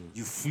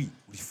you free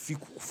uri free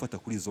gufata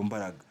kuri izo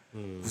mbaraga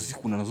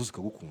uzikunda nazo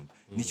zikagukunda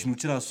ni ikintu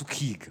cyarase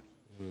ukiga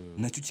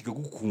nacyo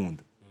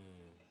kigagukunda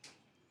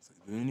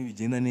ibintu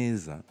nibigenda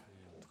neza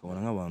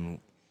tukabona nk'abantu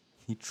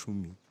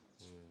 10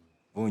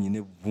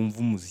 bonyine bumva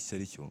umuziki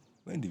ari cyo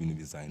wenda ibintu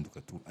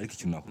bizahinduka tu ariko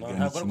ikintu nakubwira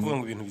ntabwo ari kuvuga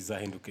ngo ibintu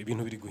bizahinduka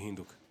ibintu biri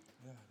guhinduka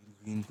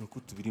ko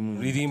tubiri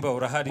mu Ririmba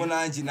urahari ko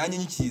nanjye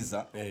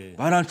nyikiza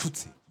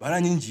baranshutse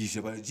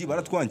baranyingije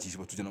baratwangije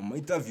batujyana mu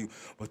interview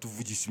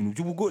batuvugisha ibintu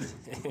by'ubugore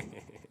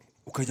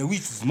ukajya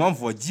wicuza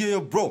impamvu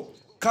wagiyeyo bro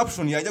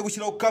caption yajya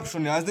gushyiraho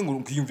caption yaze ngo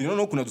ukiyumvira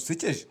no kuna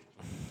dusekeje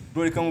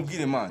bro reka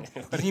mubwire man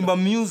Ririmba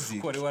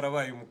music kore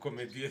warabaye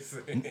umukomedi ese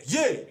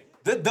yeah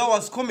that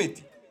was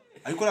comedy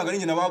ariko ntabwo ari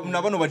njye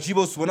na bano baji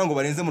bose ubona ngo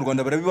barenze mu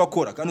Rwanda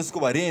barabibakora kandi usiko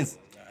barenze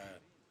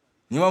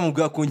niba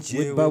mubwa ko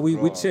ngiye but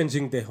we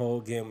changing the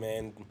whole game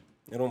man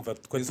urumva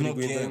twari turi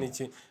guhindura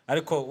n'iki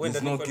ariko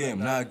wenda no game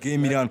na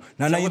game iri hano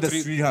na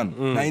industry iri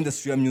hano na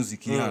industry ya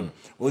music iri hano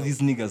all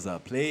these niggas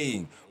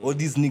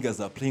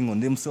are playing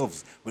on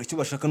themselves buri cyo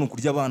bashaka no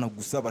kurya abana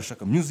gusa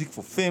bashaka music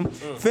for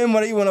fame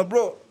arayibona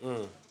bro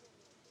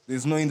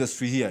there's no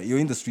industry here iyo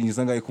industry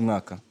nyizangaye ku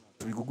mwaka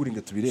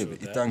tubiguguringa tubirebe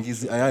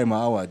itangize ayaye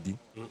ma award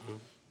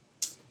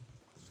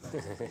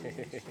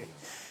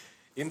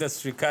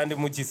industry kandi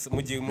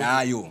mugiye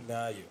nayo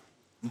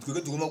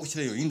twebwe tugomba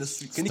gushyira iyo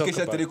industry Kenny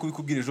Kesha tere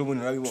kubikubwira ejo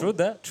bundi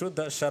narabibona true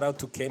that shout out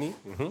to Kenny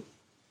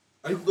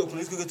ariko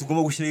ukuntu twebwe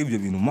tugomba gushyira ibyo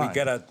bintu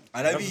man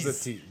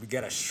arabizi we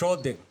gotta show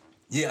them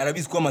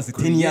arabizi ko amaze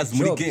 10 years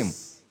muri game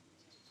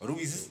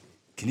warubizi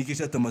Kenny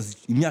Kesha atamaze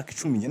imyaka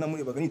 10 njye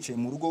namurebaga nicaye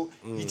mu rugo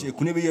yicaye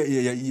ku ntebe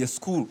ya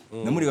school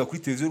namurega kuri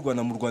televiziyo y'u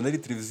Rwanda mu Rwanda ari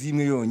televiziyo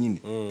imwe yonyine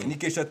Kenny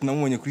Kesha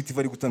tunamubonye kuri TV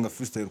ari gutanga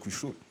freestyle ku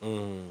ishuri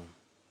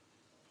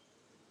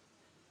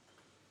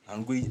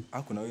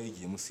ako nawe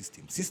yigiyemo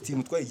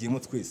system twayigiyemo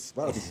twese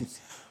baradufutse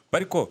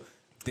bariko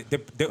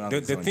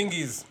the thing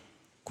is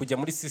kujya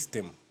muri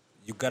system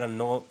you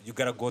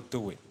gotta go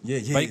through it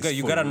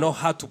you gotta know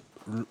how to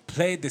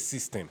play the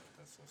system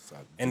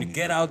and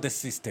get out the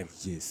system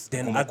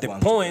then at the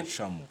point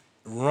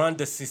run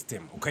the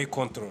system okay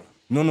control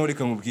no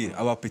reka mubwire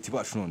abapeti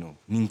bacu noneho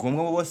ni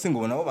ngombwa bo bose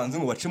ngo nabo banze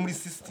ngo bace muri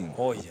system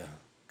oya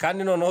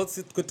kandi noneho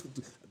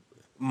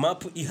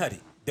map ihari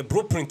the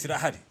blueprint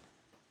irahari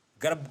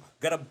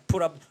gotta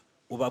put up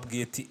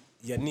ubabwiye ati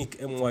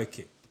Yannick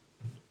MYK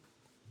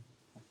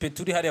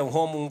peturi hariya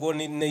home ngo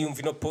ne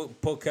yumva no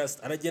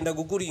podcast aragenda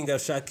guguringa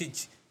ashaka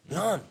iki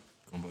learn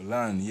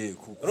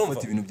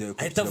kufata ibintu byawe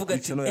ahita avuga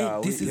ati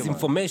this is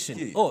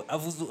information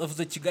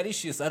avuze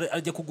Kigalicious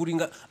arajya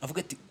kuguringa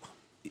avuga ati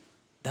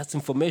that's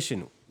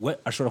information we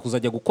ashobora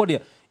kuzajya gukora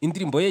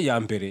indirimbo ye ya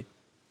mbere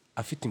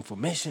afite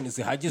information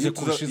zihagije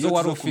kurusha izo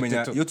wari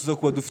ufite iyo tuza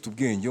kuba dufite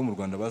ubwenge yo mu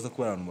Rwanda baza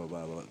kuba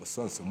abantu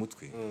basanzwe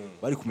umutwe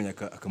bari kumenya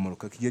akamaro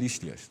ka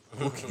Kigalicious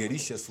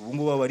Kigalicious ubu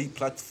ngubu bari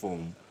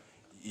platform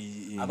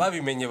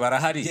ababimenye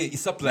barahari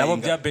nabo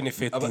bya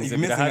benefitinze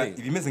birahari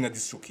ibimeze nka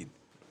DistroKid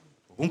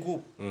ubu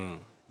ngubu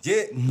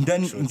je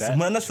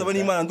nasaba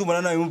n'Imana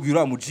ndumva nawe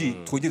mubwira muji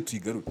twogere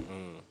tuyigarure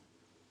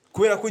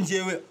kubera ko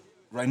ngiyewe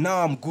right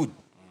now I'm good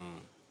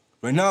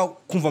right now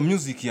kumva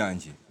music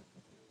yanjye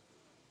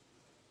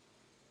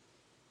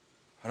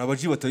hari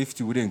abaji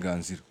batabifitiye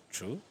uburenganzira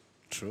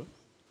true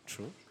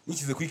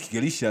nikize kuri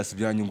Kigalicious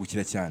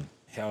byanyungukira cyane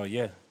hell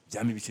yeah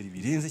byami biceri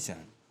birenze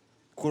cyane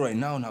ko right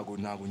now ntago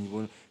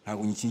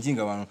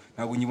nyikinginga abantu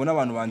ntago nyibona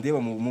abantu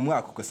bandeba mu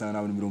mwaka ugasanga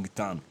n'abantu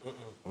 50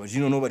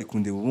 abajino no bari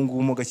kundeba ubu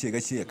ngubu mo gake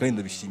kandi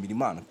ndabishimira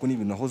Imana kuko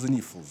n'ibintu nahoze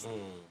nifuza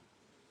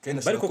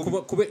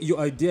bariko kuba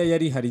iyo idea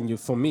yari hari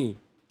for me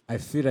I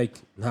feel like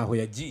ntaho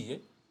yagiye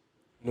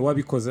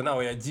nuwabikoze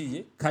nawe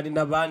yagiye kandi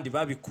nabandi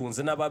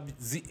babikunze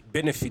nabazi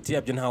benefit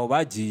yabyo ntaho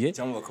bagiye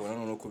cyangwa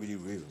bakabona no ko biri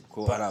rero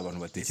ko hari abantu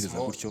batekereza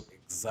gutyo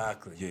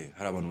exactly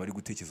hari abantu bari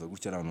gutekereza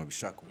gutyo ari abantu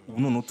babishaka ubu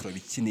none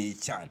turabikeneye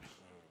cyane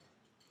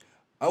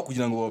aho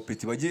kugira ngo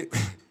abapeti bajye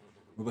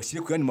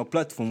babashyire ku yandi ma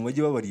platform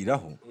bajye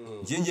babariraho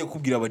ngiye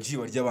kubwira abaji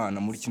barya abana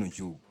muri kino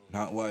gihugu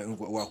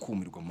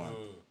wakumirwa man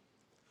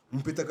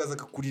umpeta kaza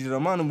kakuririra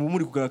man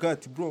muri kugaraka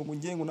ati bro ngo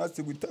ngiye ngo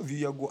natse guita view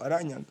yago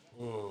aranyanga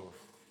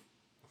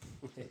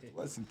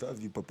basi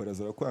interview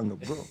paparaza rakwanga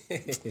bro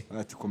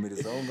ati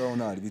komereza aho ngaho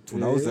nari bitu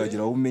nawe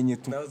uzagira aho umenye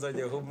tu nawe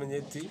uzagira aho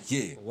umenye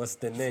ti what's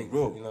the name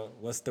you know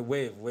what's the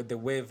wave where the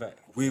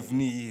wave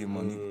ni iyihe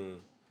man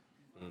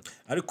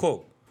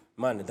ariko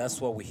man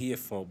that's what we're here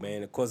for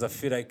man because I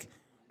feel like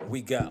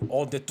we got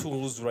all the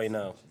tools right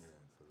now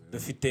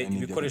dufite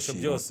ibikoresho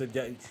byose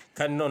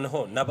kandi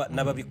noneho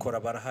n'ababikora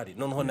barahari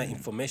noneho na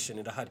information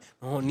irahari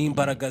noneho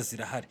n'imbaraga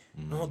zirahari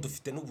noneho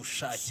dufite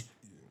n'ubushake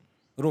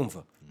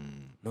urumva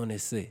none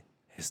se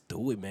let's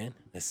do it man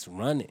let's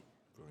run it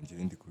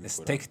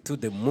let's take it to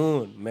the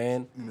moon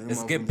man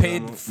let's get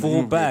paid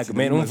full bag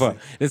man umva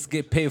let's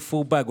get paid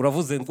full bag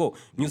uravuze ngo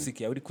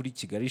music yawe iri kuri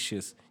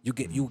Kigalicious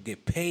you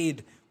get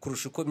paid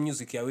kurusha uko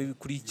music yawe iri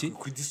kuri iki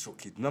kuri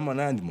DistroKid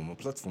n'amanandi mu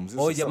platforms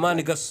oh ya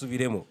man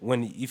gasubiremo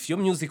if your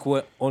music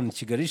were on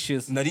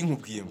Kigalicious nari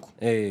nkubwiye ngo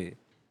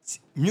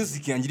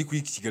music yanjye iri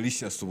kuri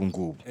Kigalicious ubu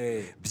ngubu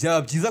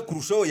byaba byiza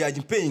kurushaho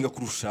yajya payinga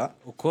kurusha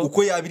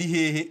uko yabiri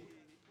hehe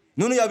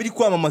none yabiri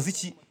kwamamaza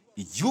iki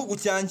igihugu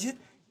cyanjye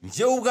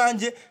njyewe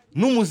ubwanjye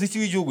n'umuziki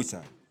w'igihugu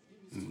cyane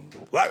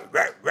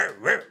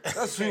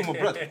that's you my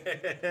brother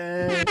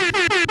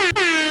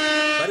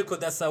ariko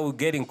that's how we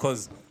getting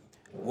cause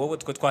wowe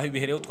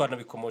twahibihereho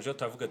twanabikomoje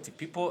turavuga ati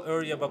people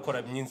earlier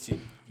bakora myinshi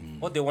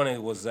what they wanted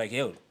was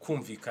like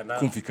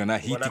kumvikana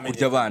hit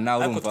kurya abana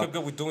urumva twebwe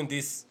we doing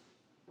this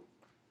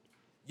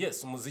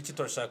yes umuziki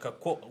turashaka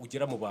ko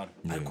ugera mu bantu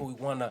ariko we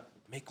wanna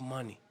make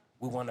money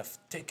we wanna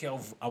take care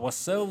of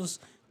ourselves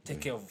take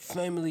care of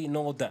family and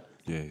all that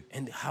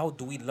and how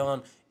do we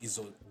learn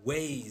is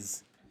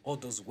ways all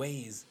those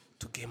ways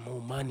to get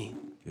more money.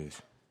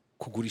 Yes.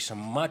 Kugurisha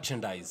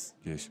merchandise.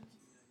 Yes.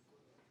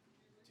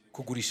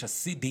 Kugurisha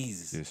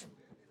CDs. Yes.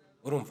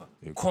 Urumva?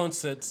 Yego.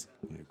 Concerts.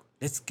 Yego.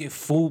 Let's get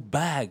full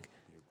bag.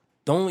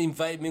 Don't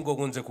invite me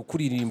ngo nze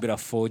kukuririmbira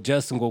for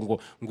just ngo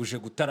nguje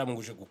gutarama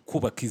nguje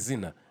gukubaka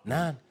izina.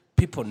 Nah,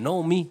 people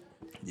know me.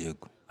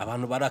 Yego.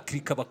 Abantu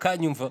baraklika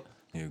bakanyumva.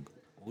 Yego.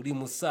 Uri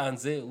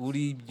Musanze,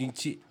 uri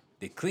Byinshi,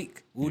 they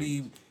click.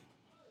 Uri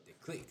they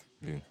click.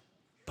 Yeah.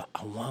 But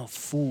I want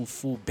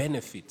full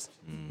benefits.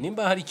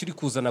 Nimba hari kiri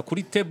kuzana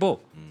kuri table.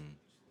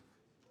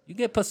 You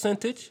get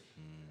percentage.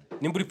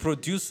 Nimba uri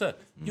producer,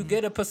 you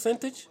get a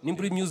percentage. Nimba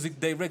uri music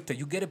director,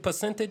 you get a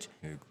percentage.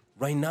 Yego.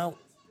 Right now,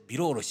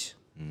 biroroshye.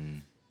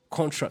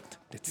 Contract,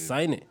 let's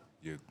sign it.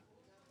 Yego.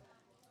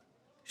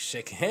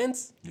 Shake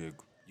hands,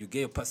 Yego. you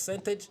get a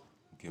percentage.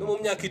 Okay, No mu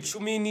myaka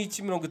 10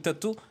 n'iki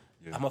 30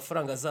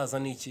 amafaranga azaza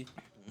n'iki.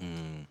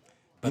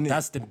 But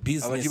that's the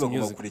business Abajiba music.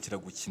 bagomba kurekera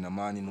gukina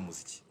mani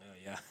n'umuziki.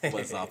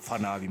 Bazapfa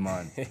nabi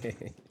mani.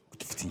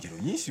 Dufite ingero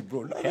nyinshi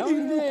bro.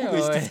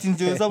 Dufite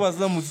ingero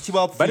z'abaza muziki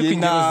Bari bapfuye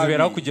kwingero nabi.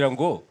 ziberaho kugira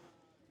ngo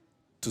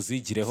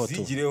tuzigireho tu.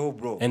 Zigireho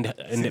bro. And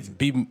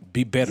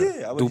be better.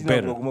 Yeah, Do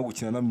better. bagomba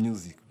gukina na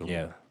music.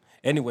 Yeah.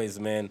 Anyways,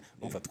 man,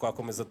 umva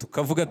twakomeza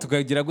tukavuga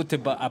tukagira gute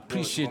but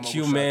appreciate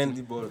you, man.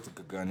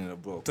 Tukaganira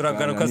bro.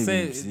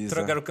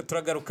 Turagaruka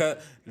turagaruka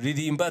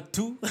ririmba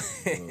tu.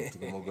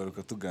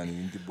 Tugomba tuganira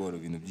indi boro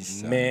ibintu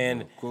byinshi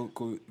Man. Ko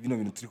bino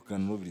bintu turi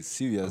kuganira biri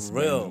serious.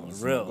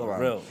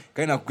 Real.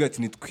 Kandi nakubwira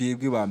ati ni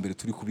twebwe ba mbere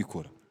turi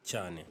kubikora.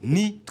 Cyane.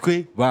 Ni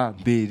twe ba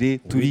mbere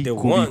turi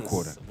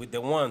kubikora. With the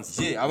ones.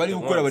 Abari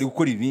gukora bari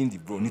gukora ibindi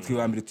bro. Ni twe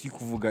ba mbere turi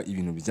kuvuga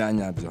ibintu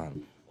byanyabyo hano.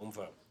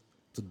 Umva.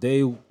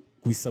 Today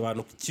kwisa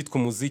abantu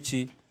cyitwa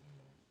umuziki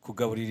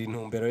kugaburira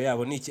intumbero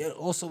yabo niki.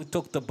 Also we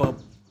talked about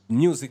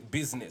music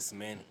business,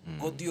 man.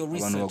 Go do your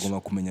research. Abantu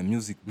bagomba kumenya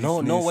music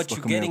business. Know what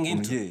you're getting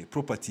into. Yeah,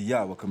 property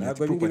yabo kamenya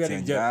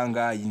property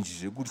yanga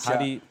yinjije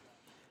gutya.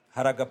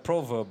 Hari aga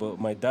proverb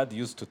my dad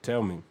used to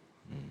tell me.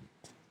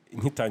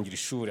 Nkitangira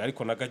ishuri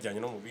ariko nagajyanye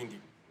no mu bindi.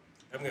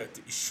 Yambwira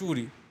ati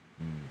ishuri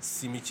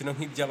si imikino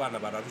nk'iby'abana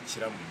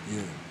bararukiramo.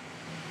 Yeah.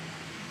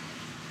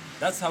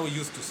 That's how we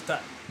used to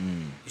start.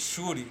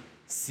 Ishuri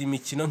si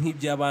imikino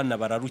nk'iby'abana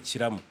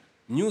bararukiramo.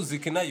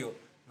 Music nayo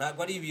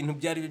ntabwo ari ibintu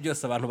byari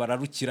byose abantu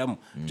bararukiramo.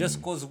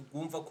 Just cause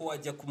wumva ko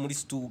wajya muri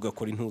studio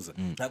ugakora intuza.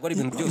 Ntabwo ari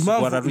ibintu byose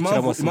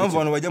bararukiramo. Impamvu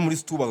abantu bajya muri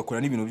studio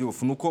bagakora n'ibintu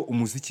by'ubufu nuko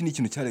umuziki ni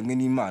ikintu cyaremwe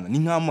n'Imana. Ni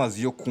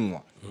nk'amazi yo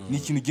kunywa. Ni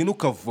ikintu ugenda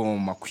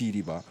ukavoma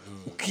kwiriba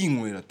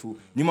ukinywera tu.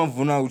 Ni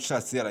mpamvu nawe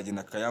ucatse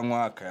yaragenda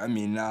akayanywa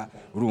akayamina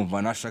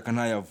urumva nashaka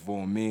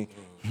ntayavome.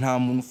 Nta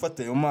muntu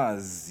ufata ayo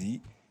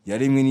mazi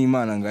yaremwe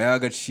n'Imana ngo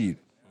ayagaciro.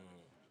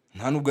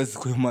 Nta nubwo azi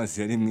ko ayo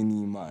mazi yaremwe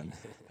n'Imana.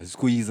 Azi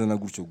ko yizana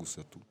gutyo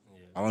gusa tu.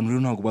 Abantu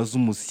rero ntabwo bazi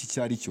umuziki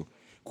cyari cyo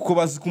kuko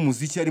bazi ko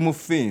umuziki arimo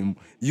fame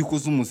iyo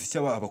ukoze umuziki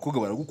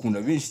abakobwa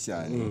baragukunda benshi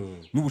cyane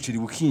n'ubuceri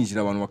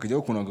bukinjira abantu bakajya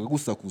bakunda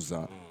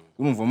gusakuza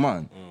urumva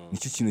man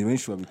nicyo kintu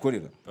benshi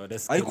babikorera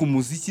ariko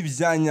umuziki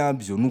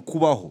byanyabyo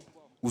nukubaho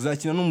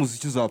uzakina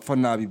n'umuziki uzapfa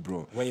nabi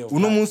bro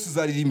uno munsi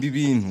uzaririmba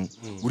ibintu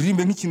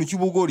uririmbe nk'ikintu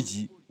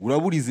cy'ubugoryi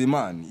uraburize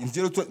man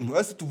ingero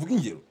tuvuga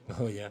ingero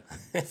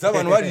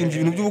z'abantu baririmbye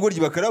ibintu by'ubugoryi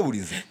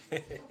bakaraburiza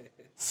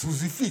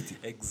Suzifite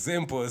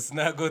examples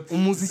nago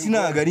umuziki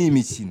ntago ari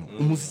imikino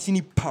umuziki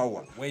ni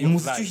power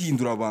umuziki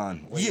uhindura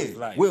abantu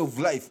way of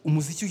life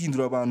umuziki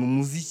uhindura abantu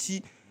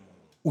umuziki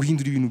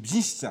uhindura ibintu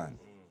byinshi cyane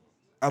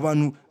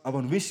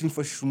abantu benshi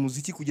bifashisha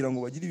umuziki kugira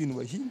ngo bagire ibintu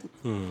bahindura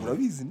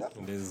urabizi na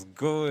let's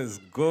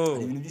go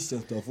ibintu byinshi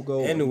cyane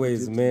tuvugaho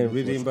anyways man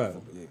Ririmba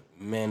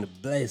man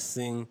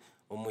blessing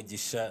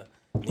umugisha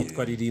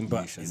nitwa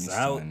Ririmba is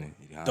out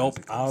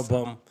dope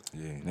album.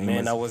 Yeah,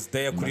 man, I was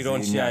there kuri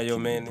launch yayo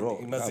man.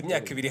 Imaze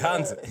imyaka 2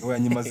 hanze.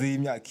 Oyanyimaze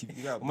imyaka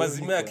 2.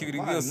 Umaze imyaka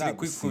 2 yose uri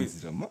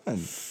kwikwiza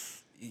man.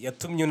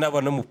 Yatumye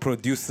unaba no mu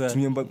producer.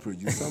 Yatumye mba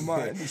producer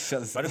man.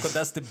 But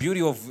that's the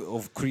beauty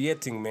of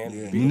creating man.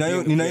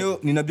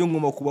 Ni nabyo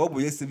ngomba kubaho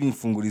bose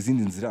bimfungura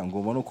izindi nzira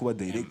ngomba no kuba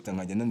director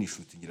nkajya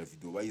nanishutingira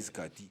video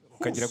bayizikati.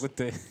 Ukagira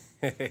gute?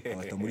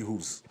 Abata muri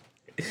husu.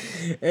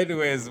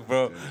 Anyways,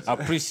 bro, I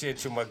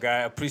appreciate you, my guy.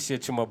 I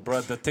appreciate you, my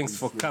brother. Thanks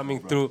for coming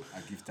through.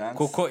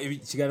 Kuko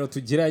ikiganiro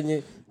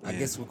tugiranye, I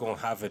guess we're going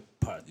to have a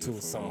part 2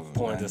 some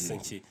point or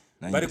something.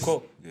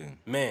 But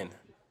man,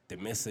 the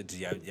message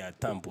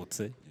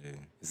yatambutse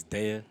is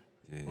there.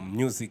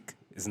 Music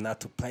is not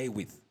to play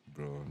with.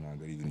 Bro,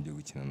 ntabwo ari ibintu byo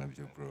gukina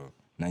nabyo, bro.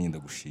 Nanjye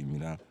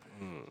ndagushimira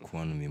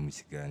kubona mu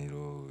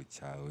kiganiro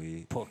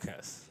cyawe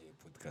podcast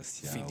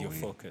yawe Your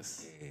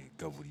Focus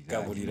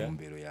Gaburira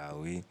intumbero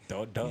yawe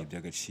ni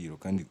by'agaciro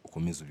kandi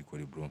ukomeze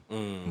ubikore bro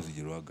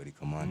ntuzigere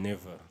uhagarika man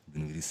never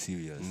ibintu biri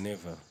serious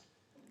never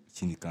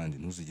ikindi kandi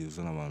ntuzigere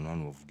uzana abantu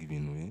hano bavuga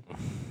ibintu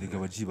rega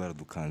abaji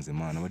baradukanze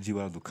man abaji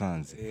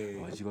baradukanze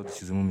abaji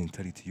badushyizemo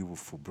mentality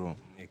y'ubufu bro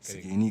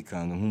sigaye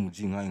nikanga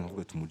nk'umuji nkaye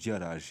nkavuga ati umuji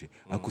yaraje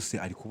ariko se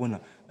ari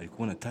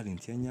kubona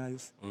talent ya nyayo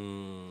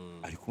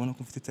ari kubona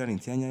ko mfite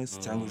talent ya nyayo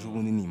cyangwa ejo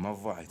bundi ni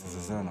mava ahita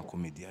azana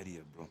comedy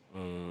hariya bro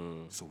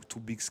so too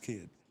big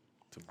scared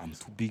I'm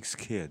too big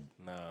scared.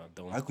 Nah,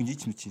 don't. Ariko ngiye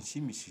ikintu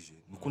kinshimishije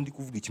nuko ndi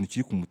kuvuga ikintu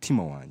kiri ku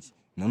mutima wanjye.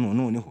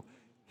 Noneho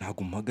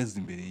ntago mpagaze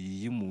imbere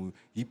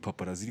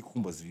y'ipapara ziri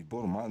kumbaza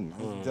ibiboro man.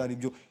 Byari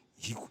byo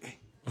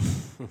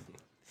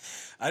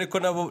ariko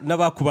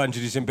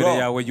n'abakubanjirije imbere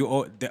yawe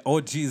the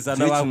OGs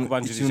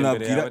n'abakubanjirije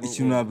imbere yawe.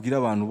 Ikintu nabwira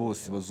abantu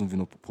bose bazumva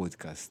ino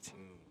podcast.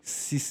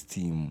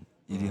 System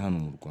iri hano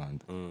mu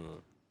Rwanda.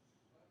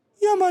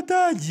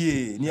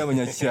 Yamadage ni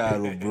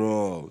abanyacyaro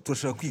bro.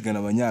 Turashaka kwigana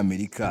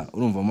abanyamerika.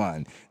 Urumva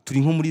man. Turi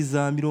nko muri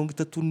za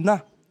 30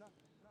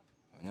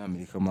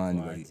 abanyamerika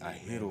man bari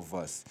ahead of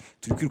us.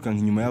 Turi kwirukanka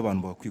inyuma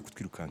y'abantu bakwiye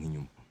kutwirukanka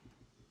inyuma.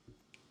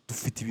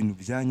 Dufite ibintu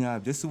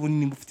byanyabyo ese ubuni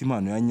nimba ufite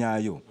impano ya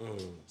nyayo.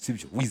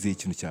 Sibyo wizeye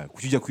ikintu cyawe.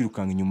 Kuki ujya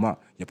kwirukanka inyuma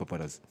ya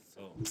paparazi.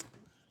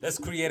 Let's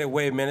create a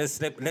way, man.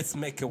 Let's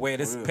make a way.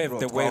 Let's pave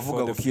the way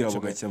for the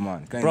future,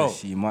 man. Bro,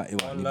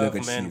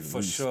 man,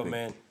 for sure,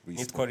 man.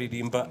 Nitwa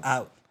Ririmba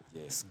out.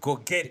 Let's go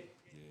get it.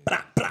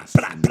 Blah, blah,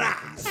 blah,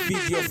 blah.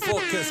 Video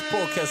Focus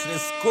Podcast.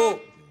 Let's go.